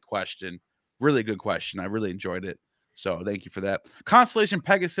great question. Really good question. I really enjoyed it. So thank you for that. Constellation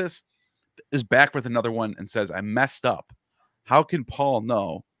Pegasus is back with another one and says, I messed up. How can Paul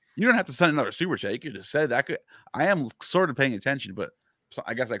know? You don't have to send another super chat. You could just say that. I am sort of paying attention, but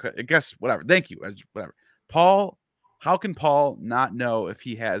I guess I could. I guess whatever. Thank you. Whatever. Paul, how can Paul not know if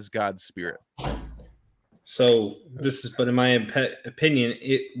he has God's spirit? So this is, but in my opinion,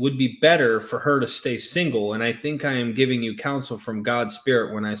 it would be better for her to stay single. And I think I am giving you counsel from God's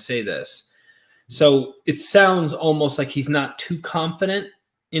spirit when I say this. So it sounds almost like he's not too confident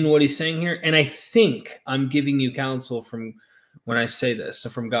in what he's saying here. And I think I'm giving you counsel from when I say this, so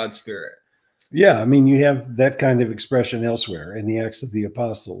from God's spirit. Yeah, I mean, you have that kind of expression elsewhere in the Acts of the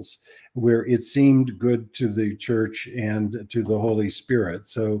Apostles, where it seemed good to the church and to the Holy Spirit.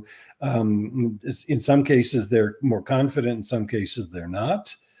 So in some cases, they're more confident. In some cases, they're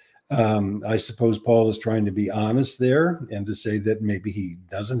not. I suppose Paul is trying to be honest there and to say that maybe he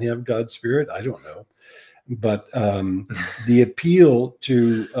doesn't have God's spirit. I don't know. But the appeal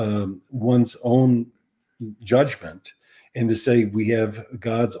to one's own judgment and to say we have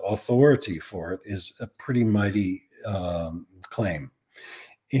God's authority for it is a pretty mighty claim.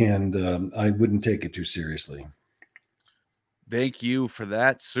 And I wouldn't take it too seriously. Thank you for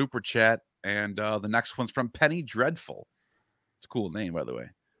that super chat. And the next one's from Penny Dreadful. It's a cool name, by the way.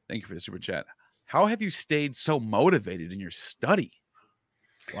 Thank you for the super chat. How have you stayed so motivated in your study?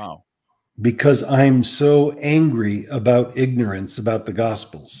 Wow. Because I'm so angry about ignorance about the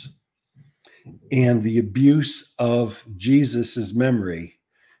Gospels and the abuse of Jesus's memory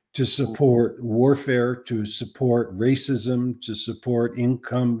to support warfare, to support racism, to support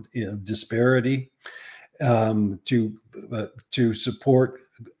income disparity, to support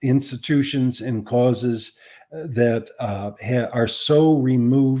institutions and causes that are so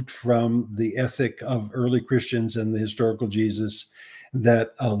removed from the ethic of early Christians and the historical Jesus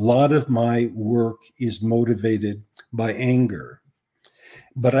that a lot of my work is motivated by anger.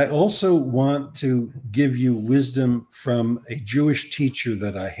 But I also want to give you wisdom from a Jewish teacher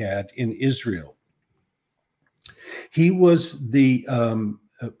that I had in Israel. He was the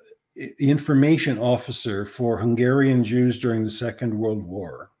information officer for Hungarian Jews during the Second World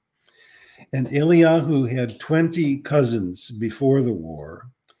War. And Eliyahu had 20 cousins before the war,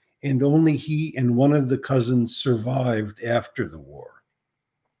 and only he and one of the cousins survived after the war.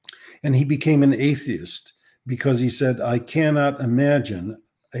 And he became an atheist because he said, I cannot imagine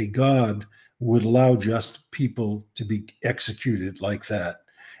a God would allow just people to be executed like that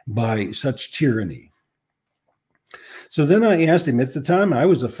by such tyranny. So then I asked him, at the time I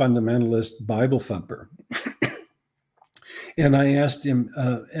was a fundamentalist Bible thumper. And I asked him,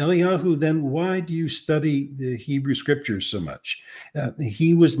 Eliyahu, then why do you study the Hebrew scriptures so much?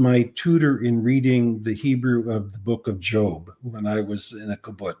 He was my tutor in reading the Hebrew of the book of Job when I was in a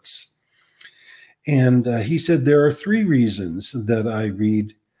kibbutz. And he said, there are three reasons that I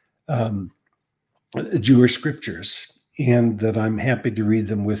read Jewish scriptures and that I'm happy to read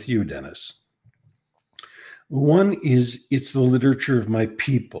them with you, Dennis. One is it's the literature of my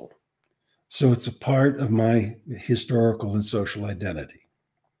people. So it's a part of my historical and social identity.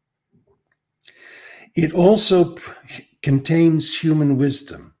 It also contains human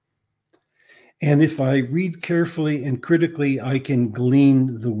wisdom. And if I read carefully and critically, I can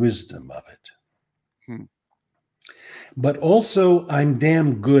glean the wisdom of it. But also, I'm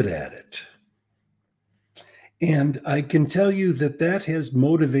damn good at it. And I can tell you that that has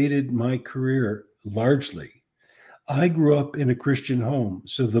motivated my career largely. I grew up in a Christian home,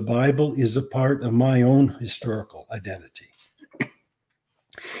 so the Bible is a part of my own historical identity.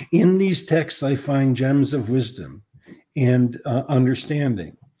 In these texts, I find gems of wisdom and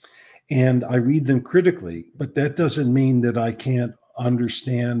understanding, and I read them critically, but that doesn't mean that I can't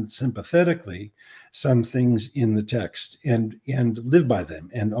understand sympathetically some things in the text and live by them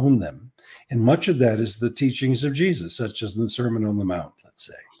and own them. And much of that is the teachings of Jesus, such as the Sermon on the Mount, let's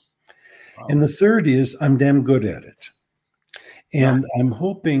say. Wow. And the third is I'm damn good at it. And I'm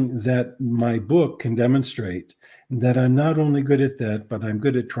hoping that my book can demonstrate that I'm not only good at that, but I'm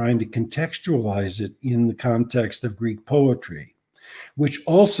good at trying to contextualize it in the context of Greek poetry, which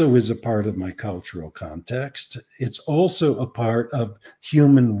also is a part of my cultural context. It's also a part of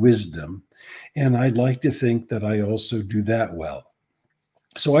human wisdom. And I'd like to think that I also do that well.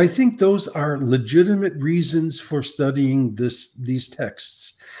 So I think those are legitimate reasons for studying these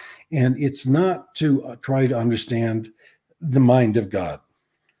texts. And it's not to try to understand the mind of God.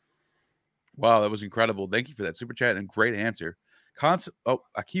 Wow, that was incredible. Thank you for that super chat and great answer. I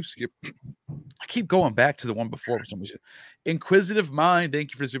keep going back to the one before for some reason. Inquisitive Mind,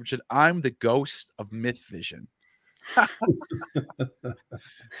 thank you for the super chat. I'm the ghost of myth vision.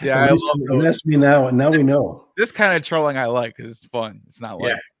 See, I love those. Ask me now, and now we know. This kind of trolling I like because it's fun. It's not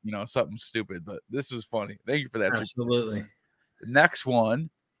like something stupid, but this was funny. Thank you for that. Absolutely. The next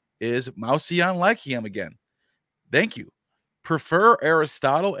one is Mousy on Lyceum again. Thank you. Prefer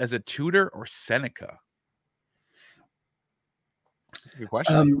Aristotle as a tutor or Seneca? Good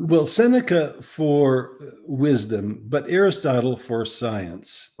question. Well, Seneca for wisdom, but Aristotle for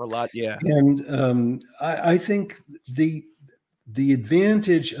science. For a lot, yeah. And I think the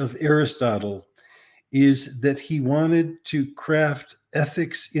advantage of Aristotle is that he wanted to craft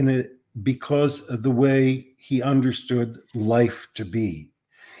ethics because of the way he understood life to be.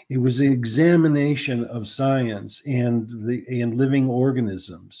 It was an examination of science and living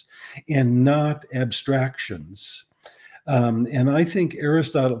organisms, and not abstractions. And I think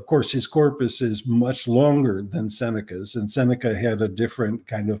Aristotle, of course, his corpus is much longer than Seneca's, and Seneca had a different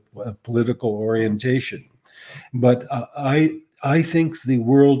kind of political orientation. But I think the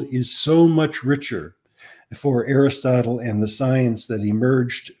world is so much richer for Aristotle and the science that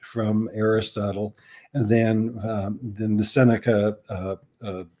emerged from Aristotle than the Seneca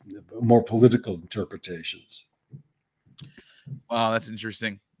more political interpretations. Wow, that's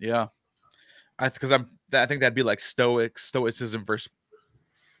interesting. Yeah, I think that'd be like Stoicism versus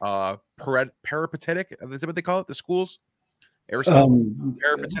peripatetic. Is that what they call it? The schools. Aristotle.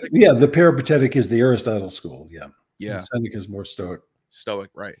 Peripatetic. Yeah, the peripatetic is the Aristotle school. Yeah. Yeah. And Seneca is more Stoic. Stoic,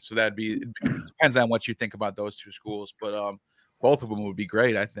 right? So it depends on what you think about those two schools, but both of them would be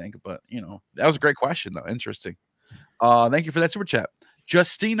great, I think. But that was a great question, though. Interesting. Thank you for that super chat,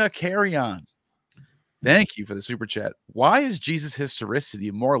 Justina Carrion. Thank you for the super chat. Why is Jesus' historicity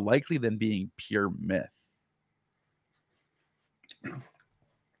more likely than being pure myth?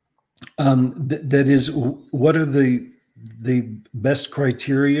 That is, what are the best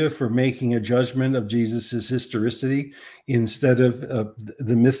criteria for making a judgment of Jesus's historicity instead of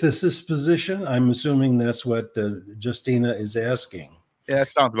the mythicist position? I'm assuming that's what Justina is asking. Yeah,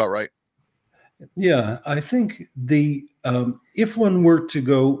 that sounds about right. Yeah, I think if one were to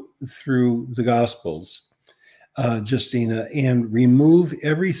go through the Gospels, Justina, and remove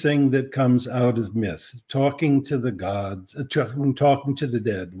everything that comes out of myth, talking to the gods, talking to the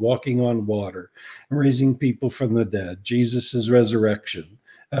dead, walking on water, raising people from the dead, Jesus's resurrection,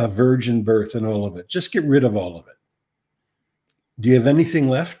 virgin birth, and all of it. Just get rid of all of it. Do you have anything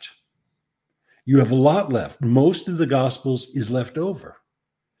left? You have a lot left. Most of the Gospels is left over.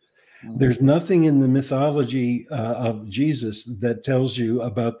 There's nothing in the mythology of Jesus that tells you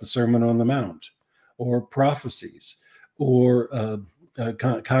about the Sermon on the Mount, or prophecies, or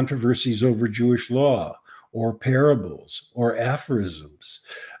controversies over Jewish law, or parables, or aphorisms,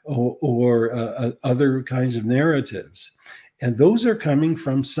 or other kinds of narratives. And those are coming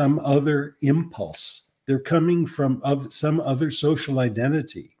from some other impulse. They're coming from some other social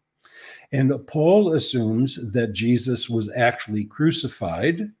identity. And Paul assumes that Jesus was actually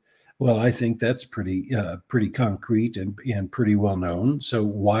crucified. Well, I think that's pretty concrete and pretty well known. So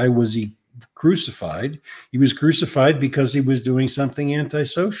why was he crucified? He was crucified because he was doing something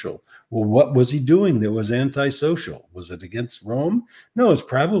antisocial. Well, what was he doing that was antisocial? Was it against Rome? No, it's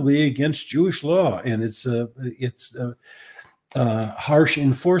probably against Jewish law, and it's harsh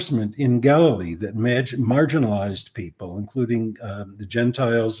enforcement in Galilee that marginalized people, including the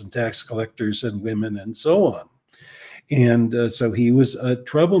Gentiles and tax collectors and women and so on. And so he was a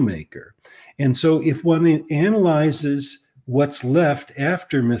troublemaker. And so if one analyzes what's left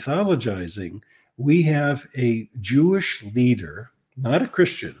after mythologizing, we have a Jewish leader, not a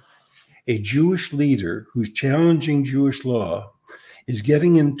Christian, a Jewish leader who's challenging Jewish law, is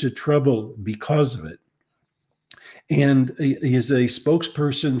getting into trouble because of it, and is a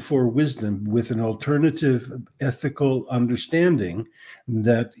spokesperson for wisdom with an alternative ethical understanding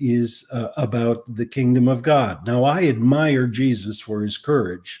that is about the kingdom of God. Now, I admire Jesus for his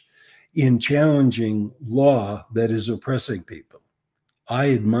courage in challenging law that is oppressing people.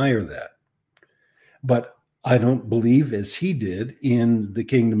 I admire that. But I don't believe, as he did, in the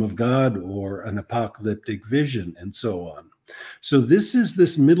kingdom of God or an apocalyptic vision and so on. So this is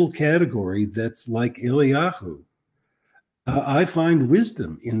this middle category that's like Eliyahu. I find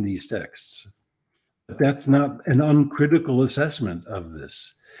wisdom in these texts. But that's not an uncritical assessment of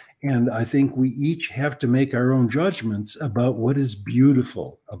this. And I think we each have to make our own judgments about what is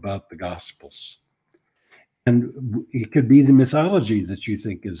beautiful about the Gospels. And it could be the mythology that you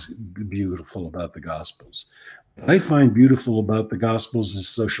think is beautiful about the Gospels. What I find beautiful about the Gospels is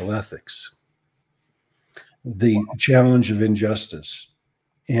social ethics, the challenge of injustice,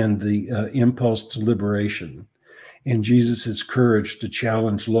 and the impulse to liberation, and Jesus's courage to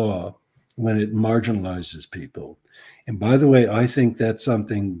challenge law when it marginalizes people. And by the way, I think that's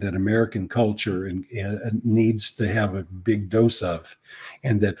something that American culture needs to have a big dose of,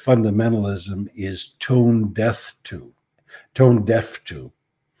 and that fundamentalism is tone deaf to,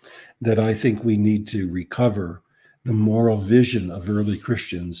 that I think we need to recover the moral vision of early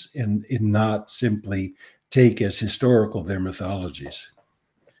Christians and not simply take as historical their mythologies.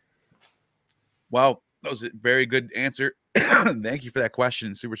 Well, that was a very good answer. Thank you for that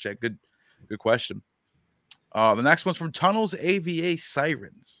question, Super Chat. Good question. The next one's from Tunnels AVA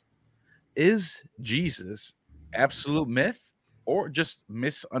Sirens. Is Jesus absolute myth or just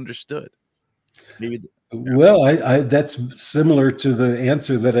misunderstood? Maybe. Well, that's similar to the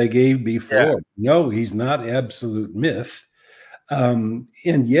answer that I gave before. Yeah. No, he's not absolute myth. And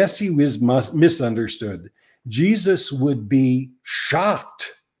yes, he was misunderstood. Jesus would be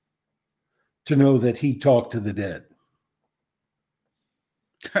shocked to know that he talked to the dead.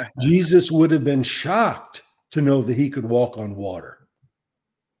 Jesus would have been shocked to know that he could walk on water.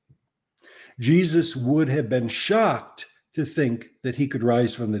 Jesus would have been shocked to think that he could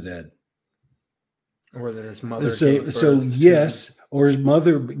rise from the dead. Or that his mother gave birth yes, or his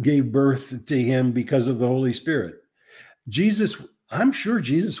mother gave birth to him because of the Holy Spirit. I'm sure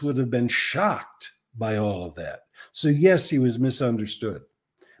Jesus would have been shocked by all of that. So yes, he was misunderstood.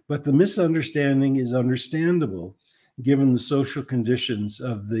 But the misunderstanding is understandable given the social conditions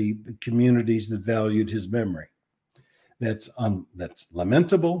of the communities that valued his memory. That's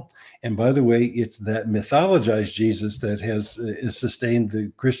lamentable. And by the way, it's that mythologized Jesus that has sustained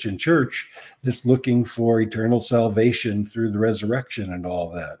the Christian church that's looking for eternal salvation through the resurrection and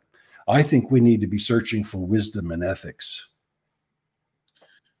all that. I think we need to be searching for wisdom and ethics.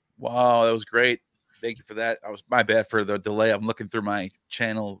 Wow, that was great. Thank you for that. My bad for the delay. I'm looking through my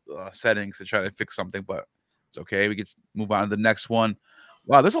channel settings to try to fix something, but it's okay. We can move on to the next one.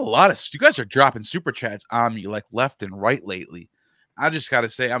 Wow, there's a lot of you guys are dropping super chats on me like left and right lately. I just got to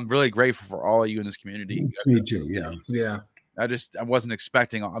say I'm really grateful for all of you in this community. Me too. Yeah. I wasn't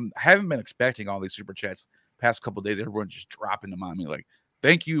expecting. I haven't been expecting all these super chats past couple of days. Everyone's just dropping them on me. Like,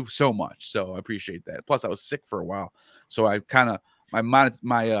 thank you so much. So I appreciate that. Plus, I was sick for a while, so I kind of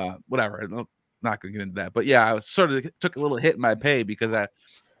my whatever. I'm not gonna get into that, but yeah, I was sort of took a little hit in my pay because I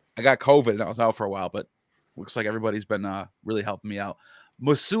got COVID and I was out for a while. But looks like everybody's been really helping me out.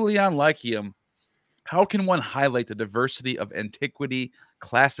 Masulian Lyceum, how can one highlight the diversity of antiquity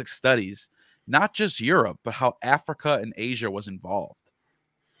classic studies, not just Europe, but how Africa and Asia was involved?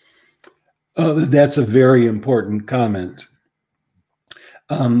 That's a very important comment.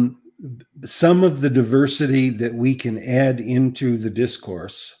 Some of the diversity that we can add into the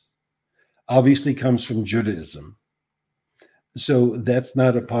discourse obviously comes from Judaism. So that's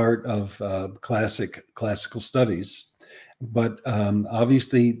not a part of classical studies. But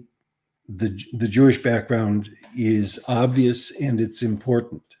obviously, the Jewish background is obvious and it's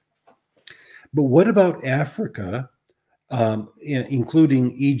important. But what about Africa,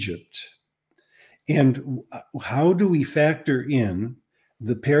 including Egypt? And how do we factor in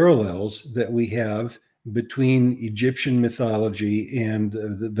the parallels that we have between Egyptian mythology and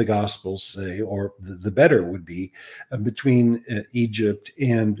the Gospels, say, or the better would be between Egypt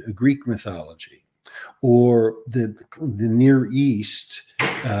and Greek mythology? Or the Near East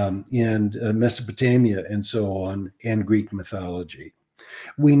and Mesopotamia and so on, and Greek mythology.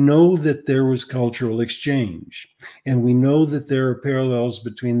 We know that there was cultural exchange, and we know that there are parallels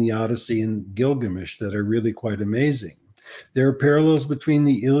between the Odyssey and Gilgamesh that are really quite amazing. There are parallels between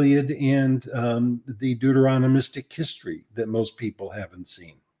the Iliad and the Deuteronomistic history that most people haven't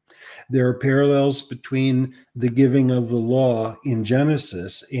seen. There are parallels between the giving of the law in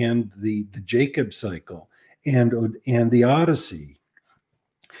Genesis and the Jacob cycle and the Odyssey.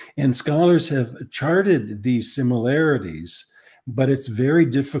 And scholars have charted these similarities, but it's very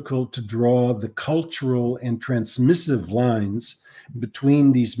difficult to draw the cultural and transmissive lines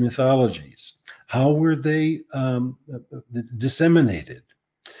between these mythologies. How were they disseminated?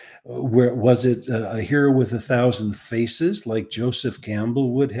 Where was it a hero with 1,000 faces, like Joseph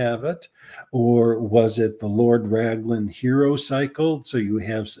Campbell would have it? Or was it the Lord Raglan hero cycle? So you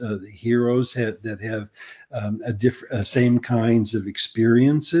have heroes that have same kinds of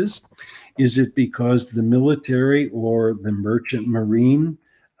experiences. Is it because the military or the merchant marine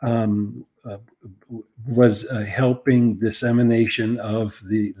was helping dissemination of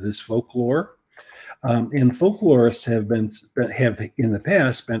this folklore? And folklorists have in the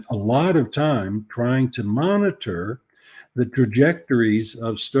past spent a lot of time trying to monitor the trajectories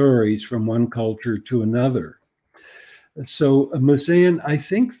of stories from one culture to another. So, Musayan, I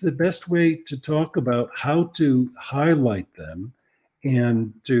think the best way to talk about how to highlight them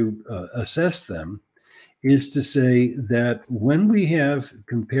and to assess them is to say that when we have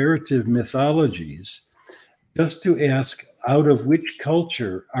comparative mythologies, just to ask, out of which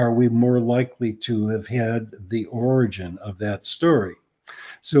culture are we more likely to have had the origin of that story?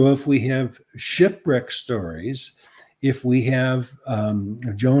 So if we have shipwreck stories, if we have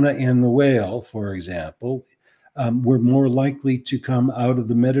Jonah and the whale, for example, we're more likely to come out of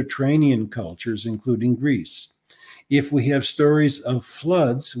the Mediterranean cultures, including Greece. If we have stories of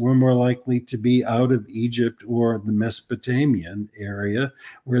floods, we're more likely to be out of Egypt or the Mesopotamian area,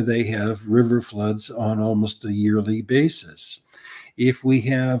 where they have river floods on almost a yearly basis. If we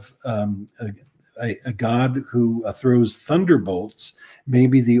have a god who throws thunderbolts,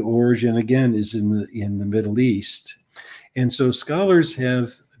 maybe the origin again is in the Middle East. And so scholars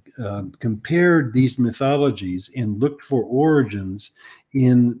have compared these mythologies and looked for origins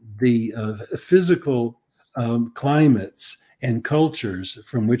in the physical climates and cultures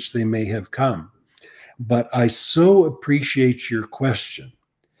from which they may have come. But I so appreciate your question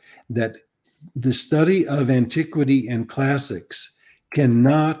that the study of antiquity and classics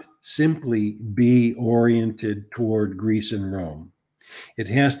cannot simply be oriented toward Greece and Rome. It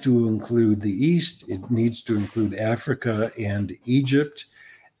has to include the East. It needs to include Africa and Egypt.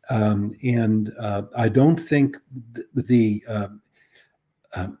 I don't think the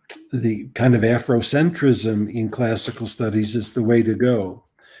kind of Afrocentrism in classical studies is the way to go.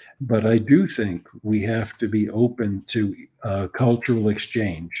 But I do think we have to be open to cultural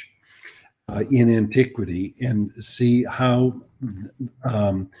exchange in antiquity and see how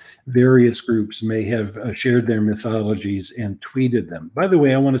various groups may have shared their mythologies and tweeted them. By the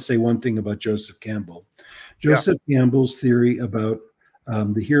way, I want to say one thing about Joseph Campbell. Joseph Campbell's theory about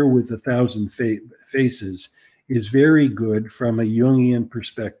the hero with 1,000 faces is very good from a Jungian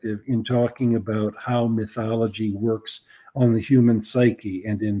perspective in talking about how mythology works on the human psyche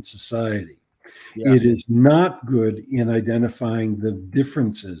and in society. Yeah. It is not good in identifying the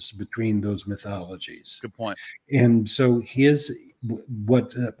differences between those mythologies. Good point. And so what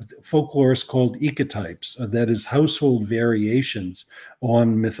folklorists called ecotypes, that is household variations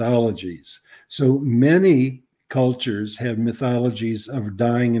on mythologies. So many cultures have mythologies of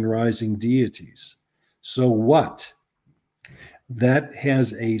dying and rising deities. So what? That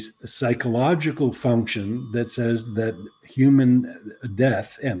has a psychological function that says that human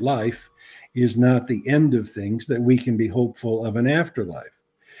death and life is not the end of things, that we can be hopeful of an afterlife.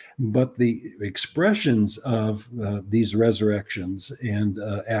 But the expressions of these resurrections and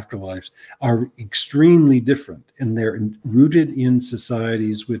afterlives are extremely different, and they're rooted in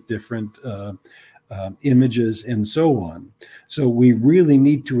societies with different images and so on. So we really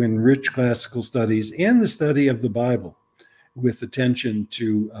need to enrich classical studies and the study of the Bible with attention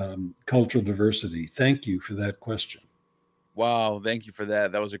to cultural diversity. Thank you for that question. Wow, thank you for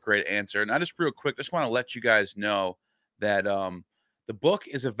that. That was a great answer. And I just real quick, just want to let you guys know that the book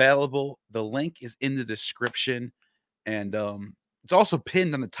is available. The link is in the description, and it's also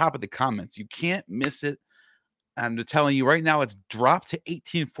pinned on the top of the comments. You can't miss it. I'm just telling you right now, it's dropped to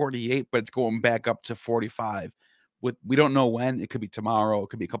 1848, but it's going back up to 45. We don't know when. It could be tomorrow. It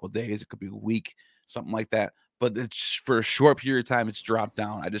could be a couple of days. It could be a week, something like that. But it's for a short period of time. It's dropped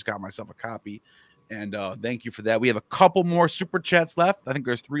down. I just got myself a copy, and thank you for that. We have a couple more super chats left. I think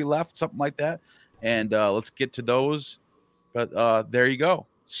there's 3 left, something like that. And let's get to those. But there you go.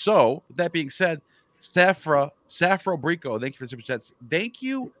 So with that being said, Safra Brico, thank you for the super chats. Thank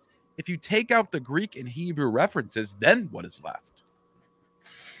you. If you take out the Greek and Hebrew references, then what is left?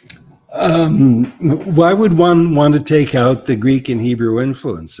 Why would one want to take out the Greek and Hebrew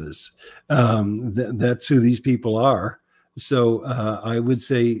influences? That's who these people are. So I would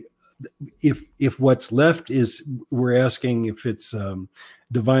say if what's left is, we're asking if it's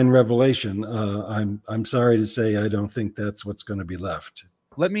divine revelation, I'm sorry to say I don't think that's what's going to be left.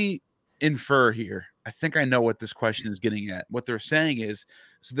 Let me infer here. I think I know what this question is getting at. What they're saying is,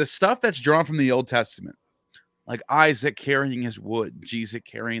 so the stuff that's drawn from the Old Testament, like Isaac carrying his wood, Jesus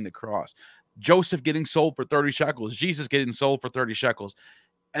carrying the cross, Joseph getting sold for 30 shekels, Jesus getting sold for 30 shekels.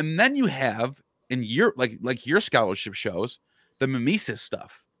 And then you have in your like your scholarship shows the mimesis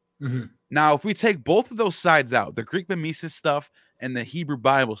stuff. Mm-hmm. Now, if we take both of those sides out, the Greek mimesis stuff and the Hebrew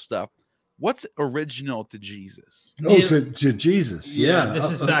Bible stuff, what's original to Jesus? Oh, to Jesus. Yeah.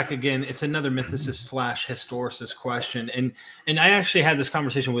 This is back again. It's another mythicist / historicist question. And I actually had this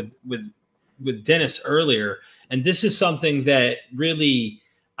conversation with Dennis earlier. And this is something that really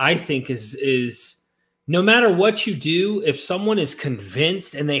I think is no matter what you do, if someone is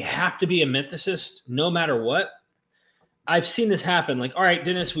convinced and they have to be a mythicist, no matter what, I've seen this happen. Like, all right,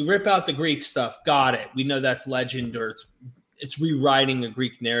 Dennis, we rip out the Greek stuff. Got it. We know that's legend, or it's rewriting a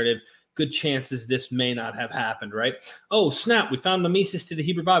Greek narrative. Good chances this may not have happened, right? Oh, snap. We found mimesis to the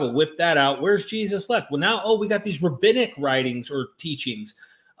Hebrew Bible. Whip that out. Where's Jesus left? Well, now, we got these rabbinic writings or teachings.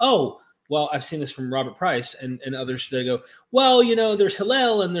 Oh, well, I've seen this from Robert Price and others. They go, well, there's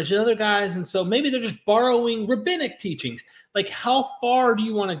Hillel and there's other guys. And so maybe they're just borrowing rabbinic teachings. Like, how far do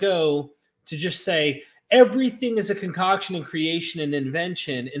you want to go to just say everything is a concoction and creation and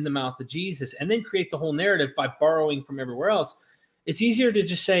invention in the mouth of Jesus, and then create the whole narrative by borrowing from everywhere else? It's easier to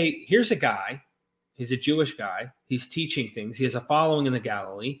just say, here's a guy. He's a Jewish guy. He's teaching things. He has a following in the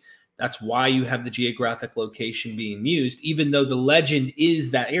Galilee. That's why you have the geographic location being used, even though the legend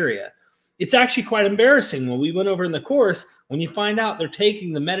is that area. It's actually quite embarrassing when we went over in the course, when you find out they're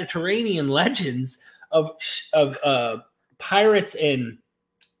taking the Mediterranean legends of pirates and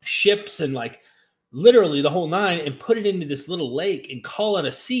ships and like literally the whole nine and put it into this little lake and call it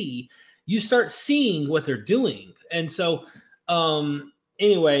a sea. You start seeing what they're doing. And so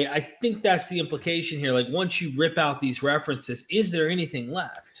anyway, I think that's the implication here. Like, once you rip out these references, is there anything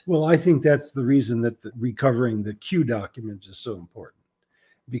left? Well, I think that's the reason that recovering the Q document is so important,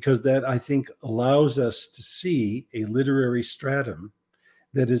 because that, I think, allows us to see a literary stratum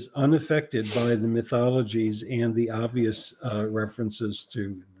that is unaffected by the mythologies and the obvious references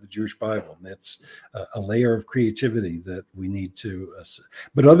to the Jewish Bible. And that's a layer of creativity that we need to,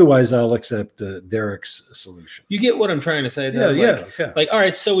 but otherwise I'll accept Derek's solution. You get what I'm trying to say, though? Yeah. Like, all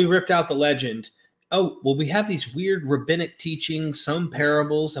right, so we ripped out the legend. Oh, well, we have these weird rabbinic teachings, some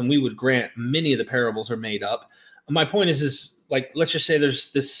parables, and we would grant many of the parables are made up. My point is like, let's just say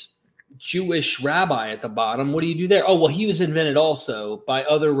there's this Jewish rabbi at the bottom. What do you do there? Oh, well, he was invented also by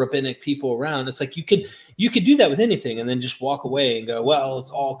other rabbinic people around. It's like you could do that with anything and then just walk away and go, well,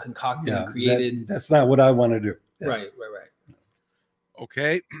 it's all concocted and created. That's not what I want to do. Yeah. Right.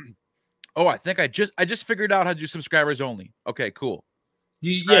 Okay. Oh, I think I just figured out how to do subscribers only. Okay, cool.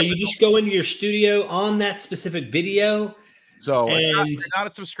 You just go into your studio on that specific video. So if you're not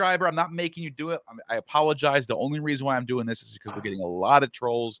a subscriber, I'm not making you do it. I apologize. The only reason why I'm doing this is because we're getting a lot of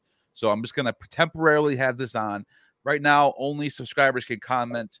trolls. So I'm just going to temporarily have this on. Right now, only subscribers can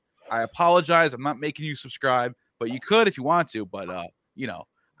comment. I apologize. I'm not making you subscribe, but you could if you want to. But,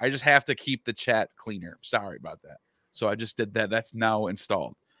 I just have to keep the chat cleaner. Sorry about that. So I just did that. That's now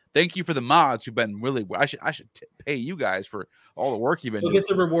installed. Thank you for the mods who've been really – I should pay you guys for all the work you've been doing. We'll get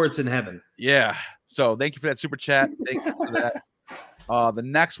the rewards in heaven. Yeah. So thank you for that super chat. Thank you for that. The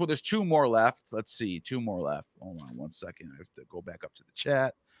next one, there's two more left. Let's see. Two more left. Hold on 1 second. I have to go back up to the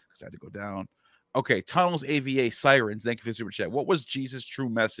chat because I had to go down. Okay. Tunnels AVA Sirens. Thank you for the super chat. What was Jesus' true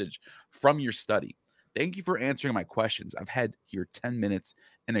message from your study? Thank you for answering my questions. I've had here 10 minutes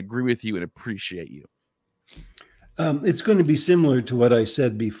and agree with you and appreciate you. It's going to be similar to what I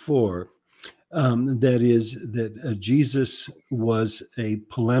said before. That is that Jesus was a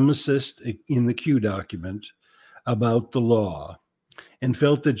polemicist in the Q document about the law and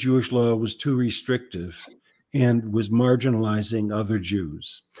felt that Jewish law was too restrictive and was marginalizing other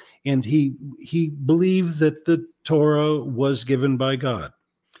Jews. And he believed that the Torah was given by God.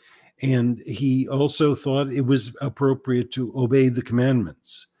 And he also thought it was appropriate to obey the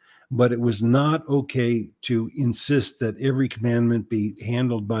commandments. But it was not okay to insist that every commandment be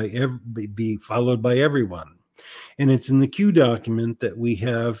handled by be followed by everyone. And it's in the Q document that we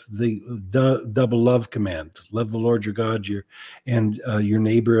have the double love command: love the Lord your God, and your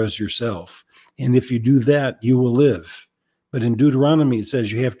neighbor as yourself. And if you do that, you will live. But in Deuteronomy, it says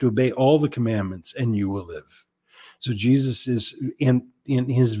you have to obey all the commandments and you will live. So Jesus is in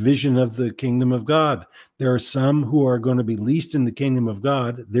his vision of the kingdom of God. There are some who are going to be least in the kingdom of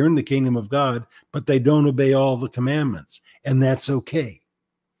God. They're in the kingdom of God, but they don't obey all the commandments, and that's okay.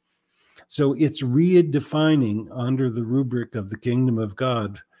 So it's redefining under the rubric of the kingdom of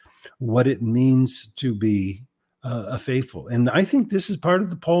God what it means to be a faithful. And I think this is part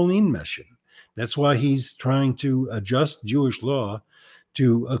of the Pauline mission. That's why he's trying to adjust Jewish law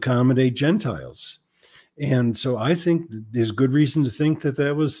to accommodate Gentiles. And so I think there's good reason to think that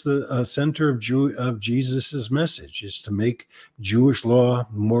that was the center of Jesus's message, is to make Jewish law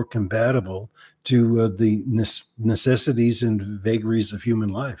more compatible to the necessities and vagaries of human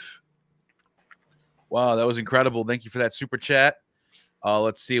life. Wow, that was incredible. Thank you for that super chat.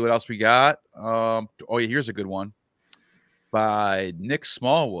 Let's see what else we got. Oh, yeah, here's a good one by Nick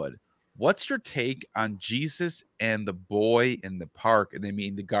Smallwood. What's your take on Jesus and the boy in the park? And they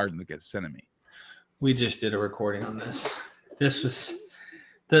mean the Garden of Gethsemane. We just did a recording on this. This was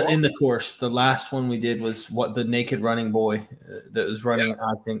in the course. The last one we did was what the naked running boy that was running, yeah.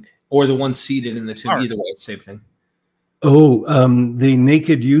 I think, or the one seated in the tomb. Either way, same thing. Oh, the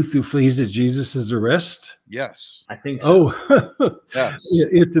naked youth who flees at Jesus's arrest? Yes. I think so. Oh, yes.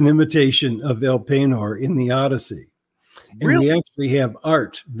 It's an imitation of Elpenor in the Odyssey. And we actually have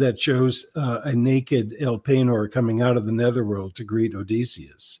art that shows a naked Elpenor coming out of the netherworld to greet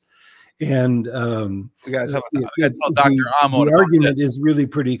Odysseus. And we got to tell Dr. Amo. The argument is really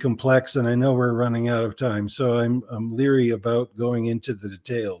pretty complex, and I know we're running out of time, so I'm leery about going into the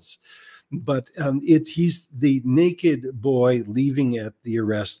details. But he's the naked boy leaving at the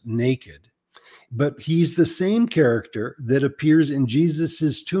arrest naked, but he's the same character that appears in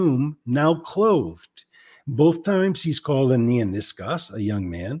Jesus's tomb, now clothed. Both times he's called a neoniskos, a young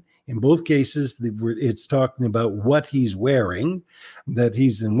man. In both cases, it's talking about what he's wearing. That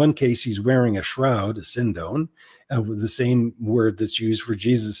he's, in one case, he's wearing a shroud, a sindon, the same word that's used for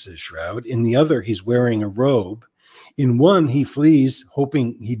Jesus's shroud. In the other, he's wearing a robe. In one, he flees,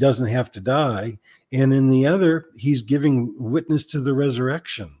 hoping he doesn't have to die. And in the other, he's giving witness to the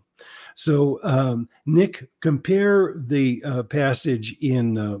resurrection. So, Nick, compare the passage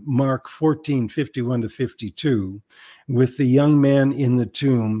in Mark 14:51-52 with the young man in the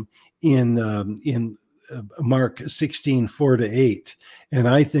tomb in Mark 16:4-8, and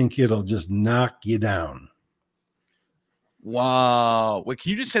I think it'll just knock you down. Wow. Wait, can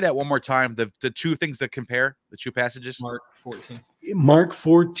you just say that one more time? The two things that compare, the two passages? Mark 14. Mark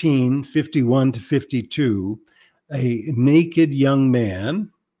 14:51-52, a naked young man,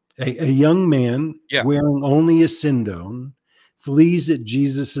 a young man wearing only a sindon, flees at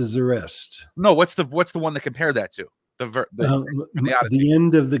Jesus's arrest. No, what's the one to compare that to? The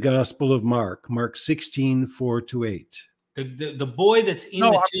end of the Gospel of Mark, Mark 16:4-8. The boy that's in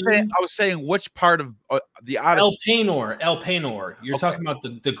the tomb. I was saying which part of the Odyssey? Elpenor. You're talking about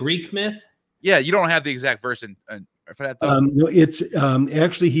the Greek myth? Yeah, you don't have the exact verse for that. No, it's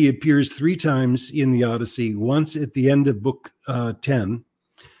actually he appears 3 times in the Odyssey. Once at the end of book 10,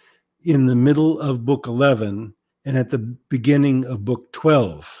 in the middle of book 11, and at the beginning of book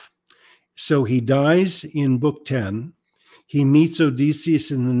 12. So he dies in book 10. He meets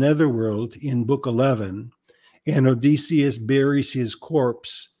Odysseus in the netherworld in book 11. And Odysseus buries his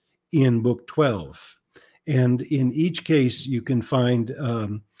corpse in book 12. And in each case, you can find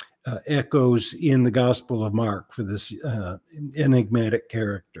echoes in the Gospel of Mark for this enigmatic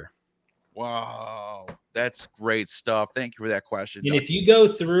character. Wow, that's great stuff. Thank you for that question. And if you go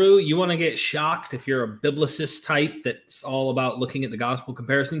through, you want to get shocked if you're a biblicist type that's all about looking at the gospel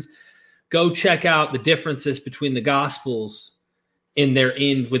comparisons, go check out the differences between the Gospels in their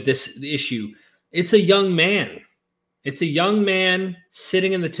end with this issue. It's a young man. It's a young man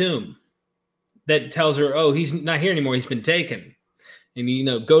sitting in the tomb that tells her, oh, he's not here anymore. He's been taken. And,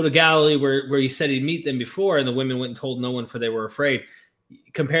 go to Galilee where he said he'd meet them before, and the women went and told no one, for they were afraid.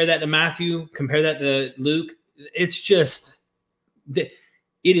 Compare that to Matthew. Compare that to Luke. It's just, it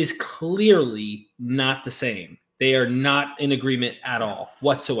is clearly not the same. They are not in agreement at all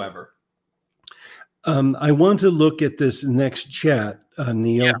whatsoever. I want to look at this next chat,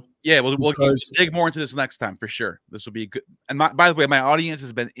 Neil. Yeah, we'll dig more into this next time for sure. This will be good. And by the way, my audience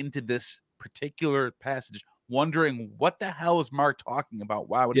has been into this particular passage, wondering what the hell is Mark talking about?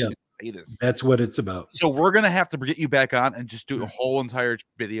 Why would he say this? That's what it's about. So we're gonna have to get you back on and just do a whole entire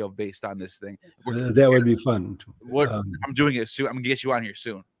video based on this thing. That would be fun. I'm doing it soon. I'm gonna get you on here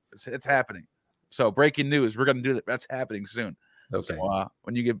soon. It's happening. So breaking news, we're gonna do that. That's happening soon. Okay. So,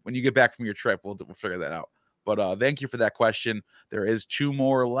 when you get back from your trip, we'll figure that out. But thank you for that question. There is 2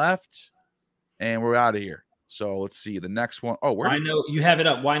 more left, and we're out of here. So let's see the next one. Oh, I know you have it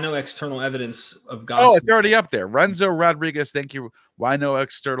up. Why no external evidence of gospel? Oh, it's already up there. Renzo Rodriguez, thank you. Why no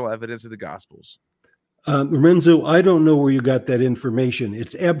external evidence of the Gospels? Renzo, I don't know where you got that information.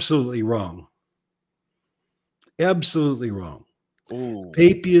 It's absolutely wrong. Absolutely wrong. Ooh.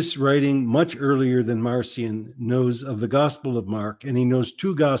 Papias, writing much earlier than Marcion, knows of the Gospel of Mark, and he knows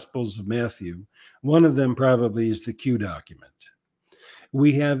 2 Gospels of Matthew. One of them probably is the Q document.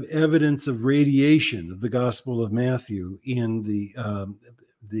 We have evidence of radiation of the Gospel of Matthew in the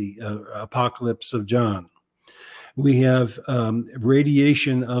the Apocalypse of John. We have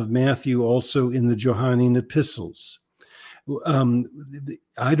radiation of Matthew also in the Johannine epistles.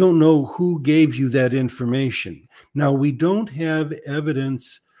 I don't know who gave you that information. Now, we don't have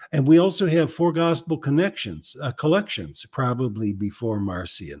evidence, and we also have four gospel collections, probably before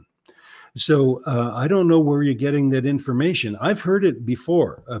Marcion. So I don't know where you're getting that information. I've heard it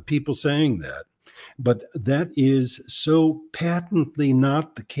before, people saying that, but that is so patently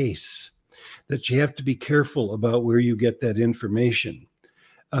not the case that you have to be careful about where you get that information.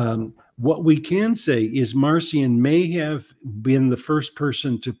 What we can say is Marcion may have been the first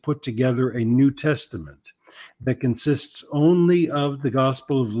person to put together a New Testament that consists only of the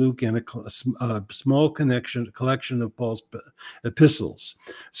Gospel of Luke and a small collection of Paul's epistles.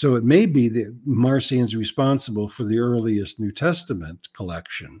 So it may be that Marcion's responsible for the earliest New Testament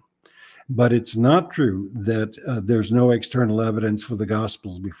collection, but it's not true that there's no external evidence for the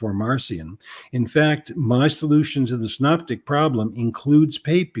Gospels before Marcion. In fact, my solution to the synoptic problem includes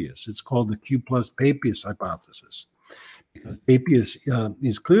Papias. It's called the Q plus Papias hypothesis. Papias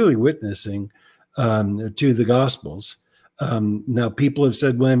is clearly witnessing to the Gospels. Now, people have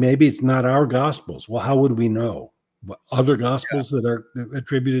said, well, maybe it's not our Gospels. Well, how would we know? What other Gospels that are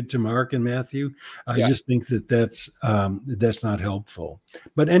attributed to Mark and Matthew? I just think that that's not helpful.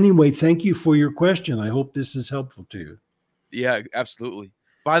 But anyway, thank you for your question. I hope this is helpful to you. Yeah, absolutely.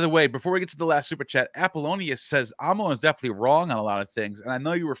 By the way, before we get to the last super chat, Apollonius says Amon is definitely wrong on a lot of things, and I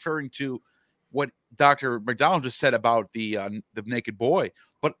know you're referring to what Dr. MacDonald just said about the naked boy,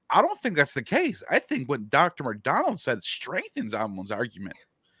 but I don't think that's the case. I think what Dr. MacDonald said strengthens Amon's argument.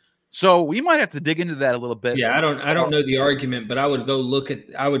 So we might have to dig into that a little bit. Yeah, I don't know the argument, but I would go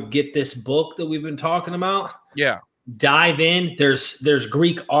I would get this book that we've been talking about. Yeah. Dive in. There's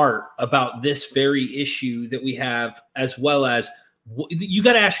Greek art about this very issue that we have, as well as you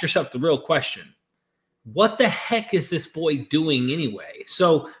got to ask yourself the real question. What the heck is this boy doing anyway?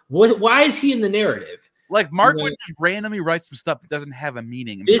 So why is he in the narrative? Like Mark would just randomly write some stuff that doesn't have a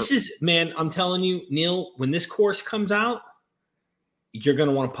meaning. Man, I'm telling you, Neil, when this course comes out, you're going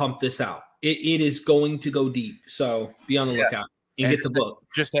to want to pump this out. It is going to go deep. So be on the lookout and get the book.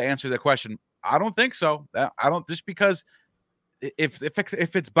 Just to answer the question, I don't think so. I don't, just because if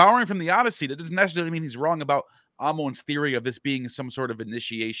it's borrowing from the Odyssey, that doesn't necessarily mean he's wrong about Amon's theory of this being some sort of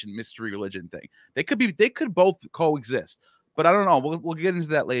initiation mystery religion thing. They could both coexist, but I don't know. We'll get into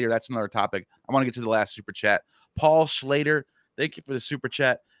that later. That's another topic. I want to get to the last super chat. Paul Schlater, thank you for the super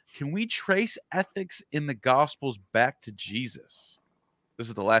chat. Can we trace ethics in the Gospels back to Jesus? This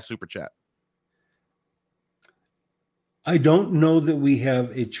is the last super chat. I don't know that we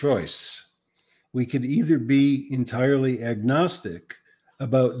have a choice. We could either be entirely agnostic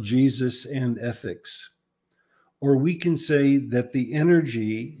about Jesus and ethics, or we can say that the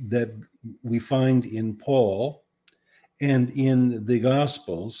energy that we find in Paul and in the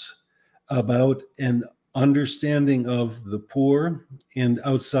Gospels about an understanding of the poor and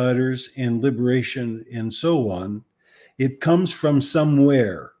outsiders and liberation and so on, it comes from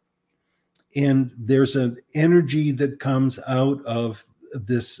somewhere. And there's an energy that comes out of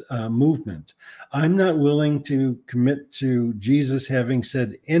this movement. I'm not willing to commit to Jesus having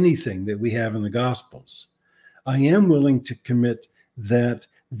said anything that we have in the Gospels. I am willing to commit that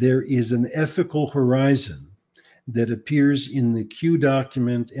there is an ethical horizon that appears in the Q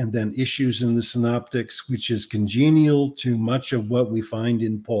document and then issues in the synoptics, which is congenial to much of what we find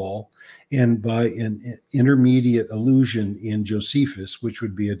in Paul, and by an intermediate allusion in Josephus, which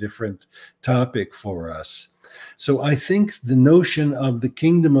would be a different topic for us. So I think the notion of the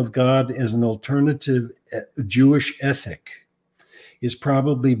kingdom of God as an alternative Jewish ethic is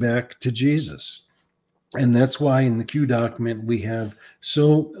probably back to Jesus. And that's why in the Q document, we have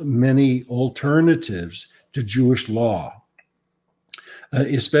so many alternatives to Jewish law,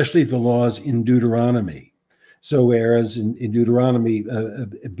 especially the laws in Deuteronomy. So whereas in Deuteronomy,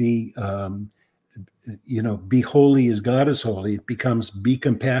 be holy as God is holy, it becomes be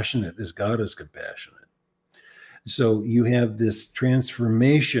compassionate as God is compassionate. So you have this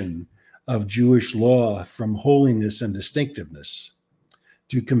transformation of Jewish law from holiness and distinctiveness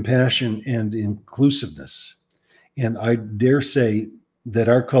to compassion and inclusiveness. And I dare say that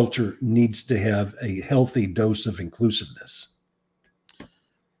our culture needs to have a healthy dose of inclusiveness.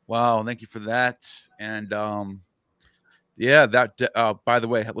 Wow, thank you for that. And yeah, that by the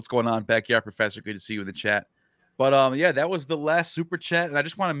way, what's going on, Backyard Professor? Good to see you in the chat. But yeah, that was the last super chat. And I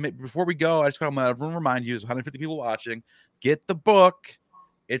just want to, before we go, I just want to remind you, there's 150 people watching. Get the book.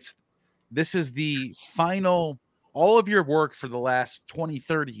 This is the final, all of your work for the last 20,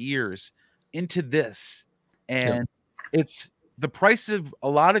 30 years into this. And it's the price of a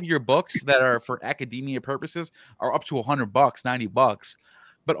lot of your books that are for academia purposes are up to $100, $90.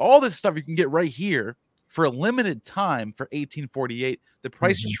 But all this stuff you can get right here for a limited time for $18.48. The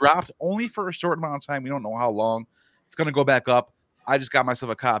price dropped only for a short amount of time. We don't know how long. It's going to go back up. I just got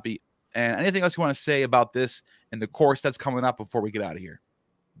myself a copy. And anything else you want to say about this and the course that's coming up before we get out of here?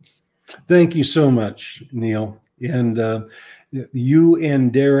 Thank you so much, Neil. And you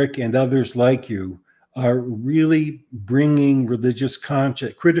and Derek and others like you are really bringing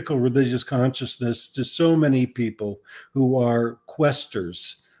critical religious consciousness to so many people who are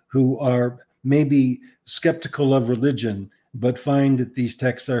questers, who are maybe skeptical of religion, but find that these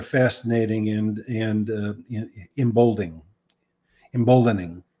texts are fascinating and emboldening.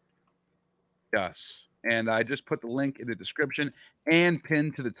 Yes. And I just put the link in the description and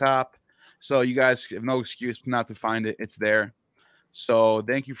pinned to the top. So you guys have no excuse not to find it. It's there. So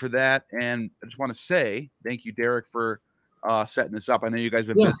thank you for that. And I just want to say thank you, Derek, for setting this up. I know you guys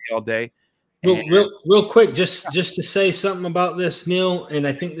have been busy all day. Real quick, just to say something about this, Neil, and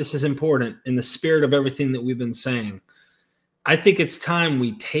I think this is important in the spirit of everything that we've been saying. I think it's time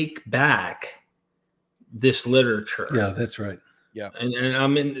we take back this literature. Yeah, that's right. Yeah. And I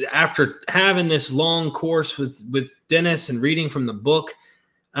mean, after having this long course with Dennis and reading from the book,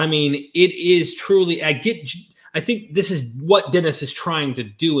 I mean, it is truly, I think this is what Dennis is trying to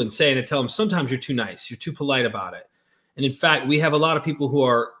do and say, and to tell him sometimes you're too nice, you're too polite about it. And in fact, we have a lot of people who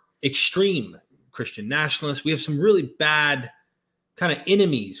are extreme Christian nationalists. We have some really bad kind of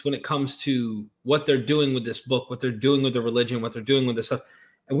enemies when it comes to what they're doing with this book, what they're doing with the religion, what they're doing with this stuff.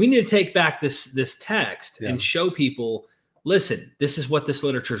 And we need to take back this text and show people, listen, this is what this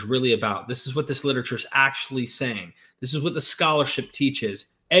literature is really about. This is what this literature is actually saying. This is what the scholarship teaches.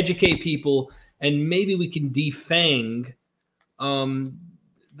 Educate people, and maybe we can defang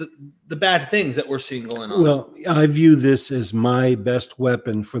the bad things that we're seeing going on. Well, I view this as my best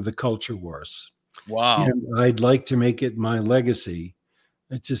weapon for the culture wars. Wow. And I'd like to make it my legacy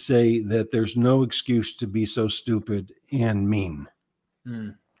to say that there's no excuse to be so stupid and mean.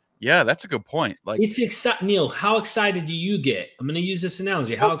 Yeah, that's a good point. Like, it's exciting. Neil, how excited do you get? I'm going to use this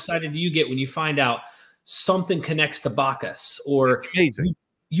analogy. How excited do you get when you find out something connects to Bacchus, or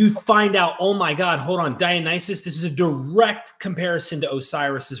you find out, oh my God, hold on, Dionysus, this is a direct comparison to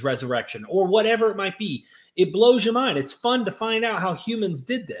Osiris's resurrection, or whatever it might be. It blows your mind. It's fun to find out how humans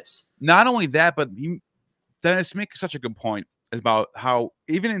did this. Not only that, but Dennis makes such a good point about how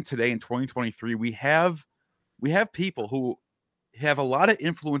even in today in 2023, we have people who have a lot of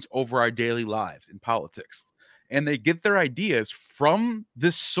influence over our daily lives in politics, and they get their ideas from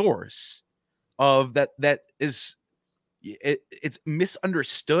this source of that is it's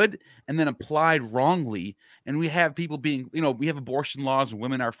misunderstood and then applied wrongly. And we have people being, we have abortion laws and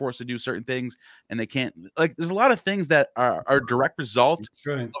women are forced to do certain things and they can't, like, there's a lot of things that are a direct result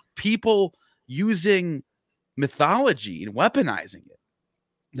of people using mythology and weaponizing it.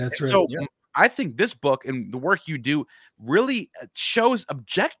 That's right. So I think this book and the work you do really shows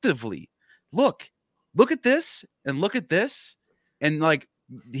objectively, look at this and look at this. And like,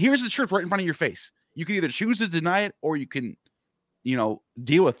 here's the truth right in front of your face. You can either choose to deny it or you can,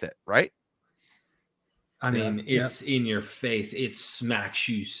 deal with it. Right. I mean, it's in your face. It smacks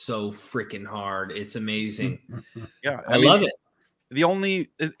you so freaking hard. It's amazing. Yeah. I love it. The only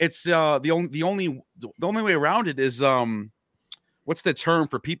way around it is, what's the term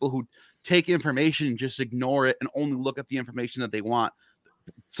for people who take information and just ignore it and only look at the information that they want?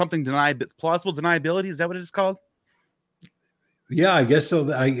 Something plausible deniability. Is that what it is called? Yeah, I guess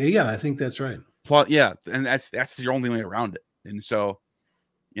so. I think that's right. Yeah, and that's the only way around it. And so,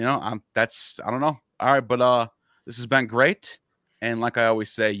 I don't know. All right, but this has been great. And like I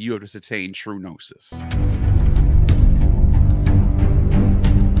always say, you have just attained true gnosis.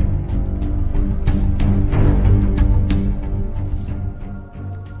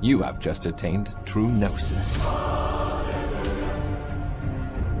 You have just attained true gnosis.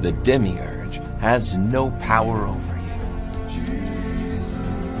 The demiurge has no power over